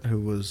Lockhart, who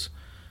was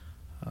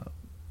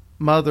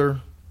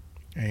mother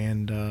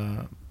and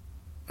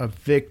a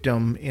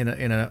victim in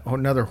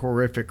another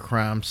horrific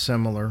crime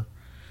similar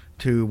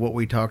to what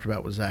we talked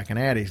about with Zach and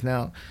Addie's.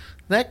 Now,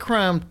 that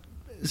crime,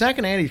 Zach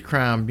and Addie's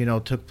crime,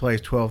 took place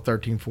 12,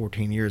 13,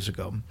 14 years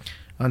ago.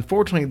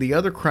 Unfortunately, the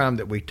other crime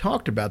that we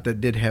talked about that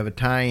did have a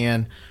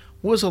tie-in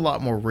was a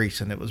lot more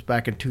recent. It was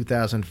back in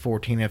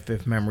 2014,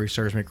 if memory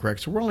serves me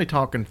correct. So we're only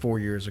talking 4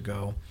 years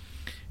ago.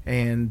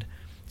 And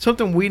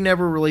something we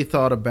never really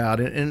thought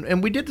about.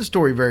 And we did the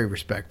story very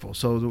respectful,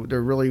 so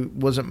there really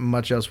wasn't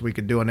much else we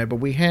could do on it. But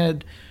we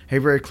had a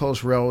very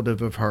close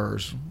relative of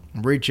hers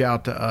reach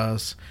out to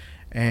us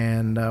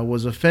and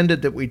was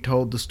offended that we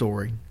told the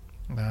story.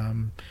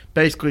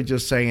 Basically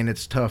just saying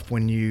it's tough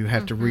when you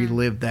have to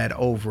relive that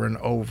over and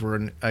over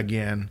and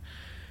again.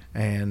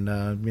 And,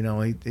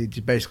 he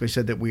basically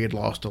said that we had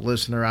lost a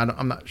listener.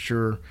 I'm not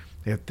sure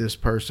if this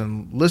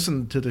person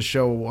listened to the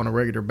show on a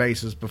regular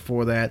basis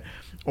before that,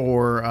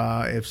 or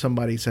if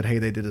somebody said, hey,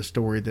 they did a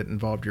story that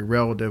involved your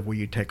relative, will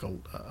you take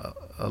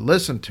a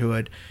listen to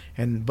it?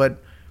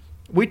 But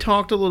we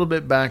talked a little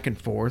bit back and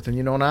forth,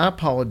 and I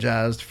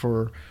apologized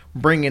for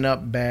bringing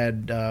up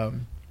bad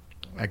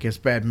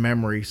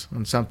memories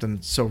on something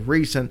so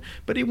recent.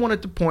 But he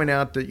wanted to point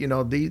out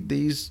that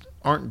these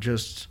aren't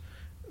just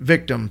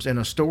victims in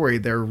a story;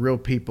 they're real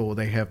people.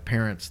 They have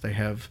parents, they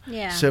have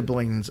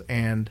siblings,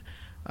 and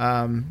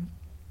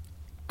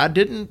I I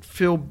didn't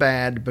feel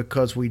bad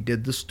because we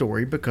did the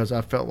story, because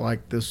I felt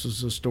like this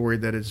was a story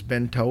that has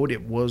been told.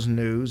 It was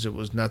news. It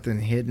was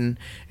nothing hidden.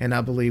 And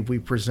I believe we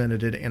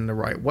presented it in the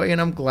right way. And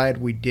I'm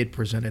glad we did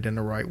present it in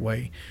the right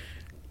way,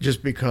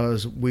 just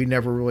because we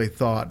never really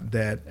thought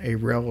that a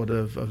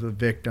relative of the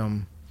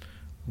victim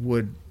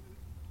would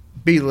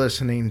be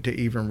listening to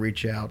even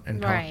reach out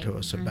and talk to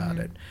us about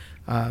it.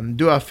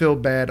 Do I feel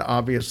bad?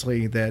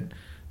 Obviously, that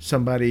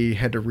somebody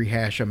had to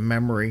rehash a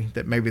memory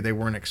that maybe they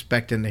weren't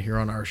expecting to hear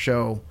on our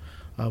show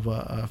of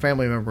a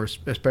family member,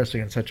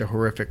 especially in such a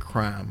horrific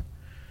crime.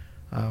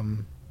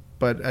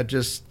 But I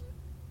just,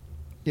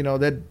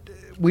 that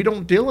we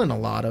don't deal in a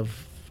lot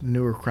of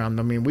newer crime.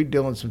 I mean, we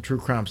deal in some true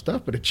crime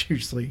stuff, but it's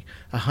usually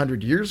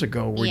 100 years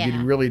ago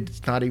where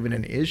it's not even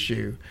an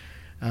issue.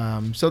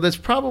 So that's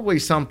probably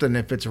something,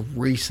 if it's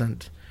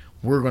recent,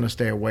 we're going to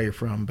stay away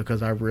from,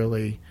 because I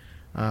really...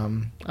 I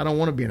don't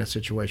want to be in a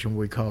situation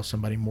where we cause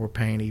somebody more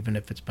pain, even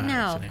if it's by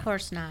accident. No, of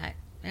course not.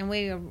 And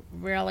we are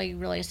really,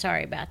 really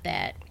sorry about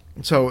that.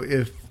 So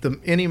if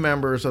any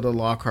members of the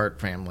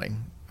Lockhart family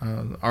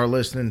are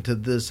listening to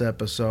this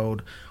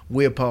episode,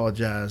 we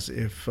apologize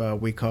if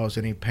we cause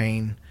any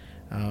pain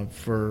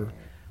for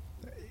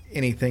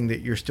anything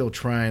that you're still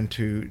trying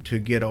to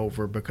get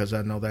over, because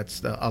I know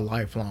that's a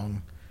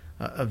lifelong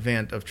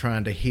event of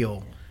trying to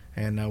heal.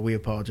 And we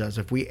apologize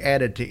if we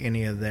added to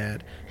any of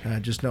that.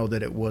 Just know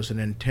that it wasn't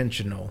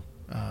intentional.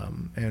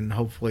 And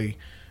hopefully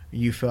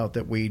you felt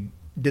that we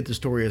did the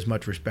story as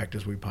much respect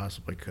as we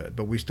possibly could.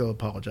 But we still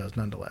apologize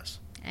nonetheless.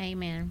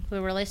 Amen.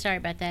 We're really sorry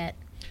about that.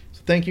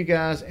 So thank you,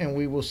 guys, and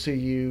we will see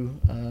you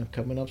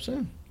coming up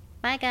soon.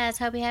 Bye, guys.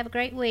 Hope you have a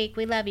great week.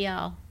 We love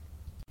y'all.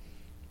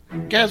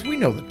 Guys, we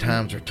know the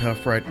times are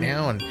tough right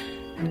now, and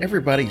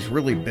everybody's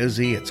really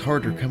busy. It's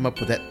hard to come up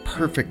with that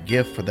perfect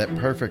gift for that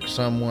perfect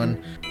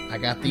someone. I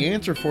got the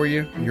answer for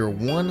you. Your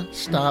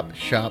one-stop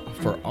shop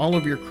for all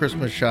of your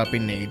Christmas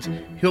shopping needs,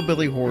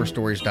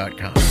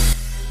 hillbillyhorrorstories.com.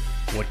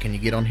 What can you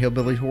get on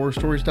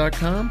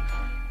hillbillyhorrorstories.com?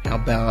 How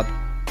about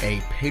a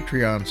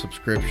Patreon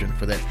subscription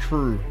for that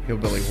true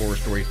Hillbilly Horror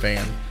Story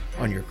fan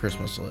on your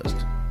Christmas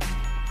list?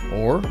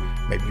 Or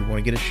maybe you want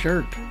to get a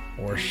shirt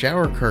or a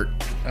shower curtain,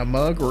 a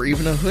mug, or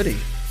even a hoodie.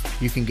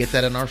 You can get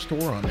that in our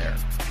store on there.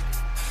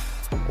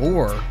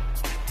 Or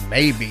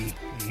maybe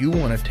you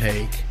want to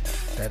take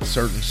that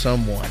certain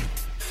someone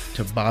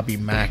to Bobby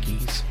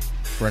Mackey's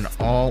for an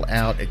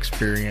all-out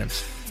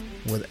experience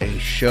with a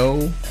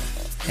show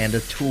and a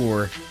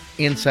tour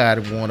inside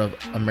of one of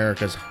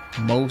America's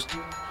most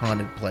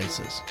haunted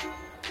places.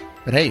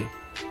 But hey,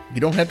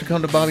 you don't have to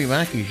come to Bobby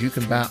Mackey's. You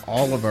can buy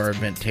all of our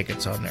event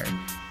tickets on there.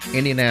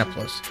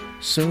 Indianapolis.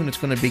 Soon it's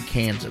going to be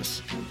Kansas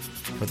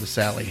for the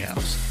Sally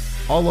House.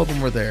 All of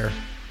them are there.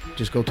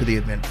 Just go to the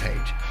event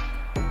page.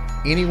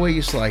 Any way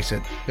you slice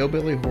it,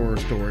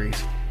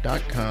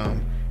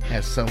 hillbillyhorrorstories.com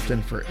has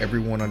something for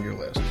everyone on your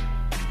list.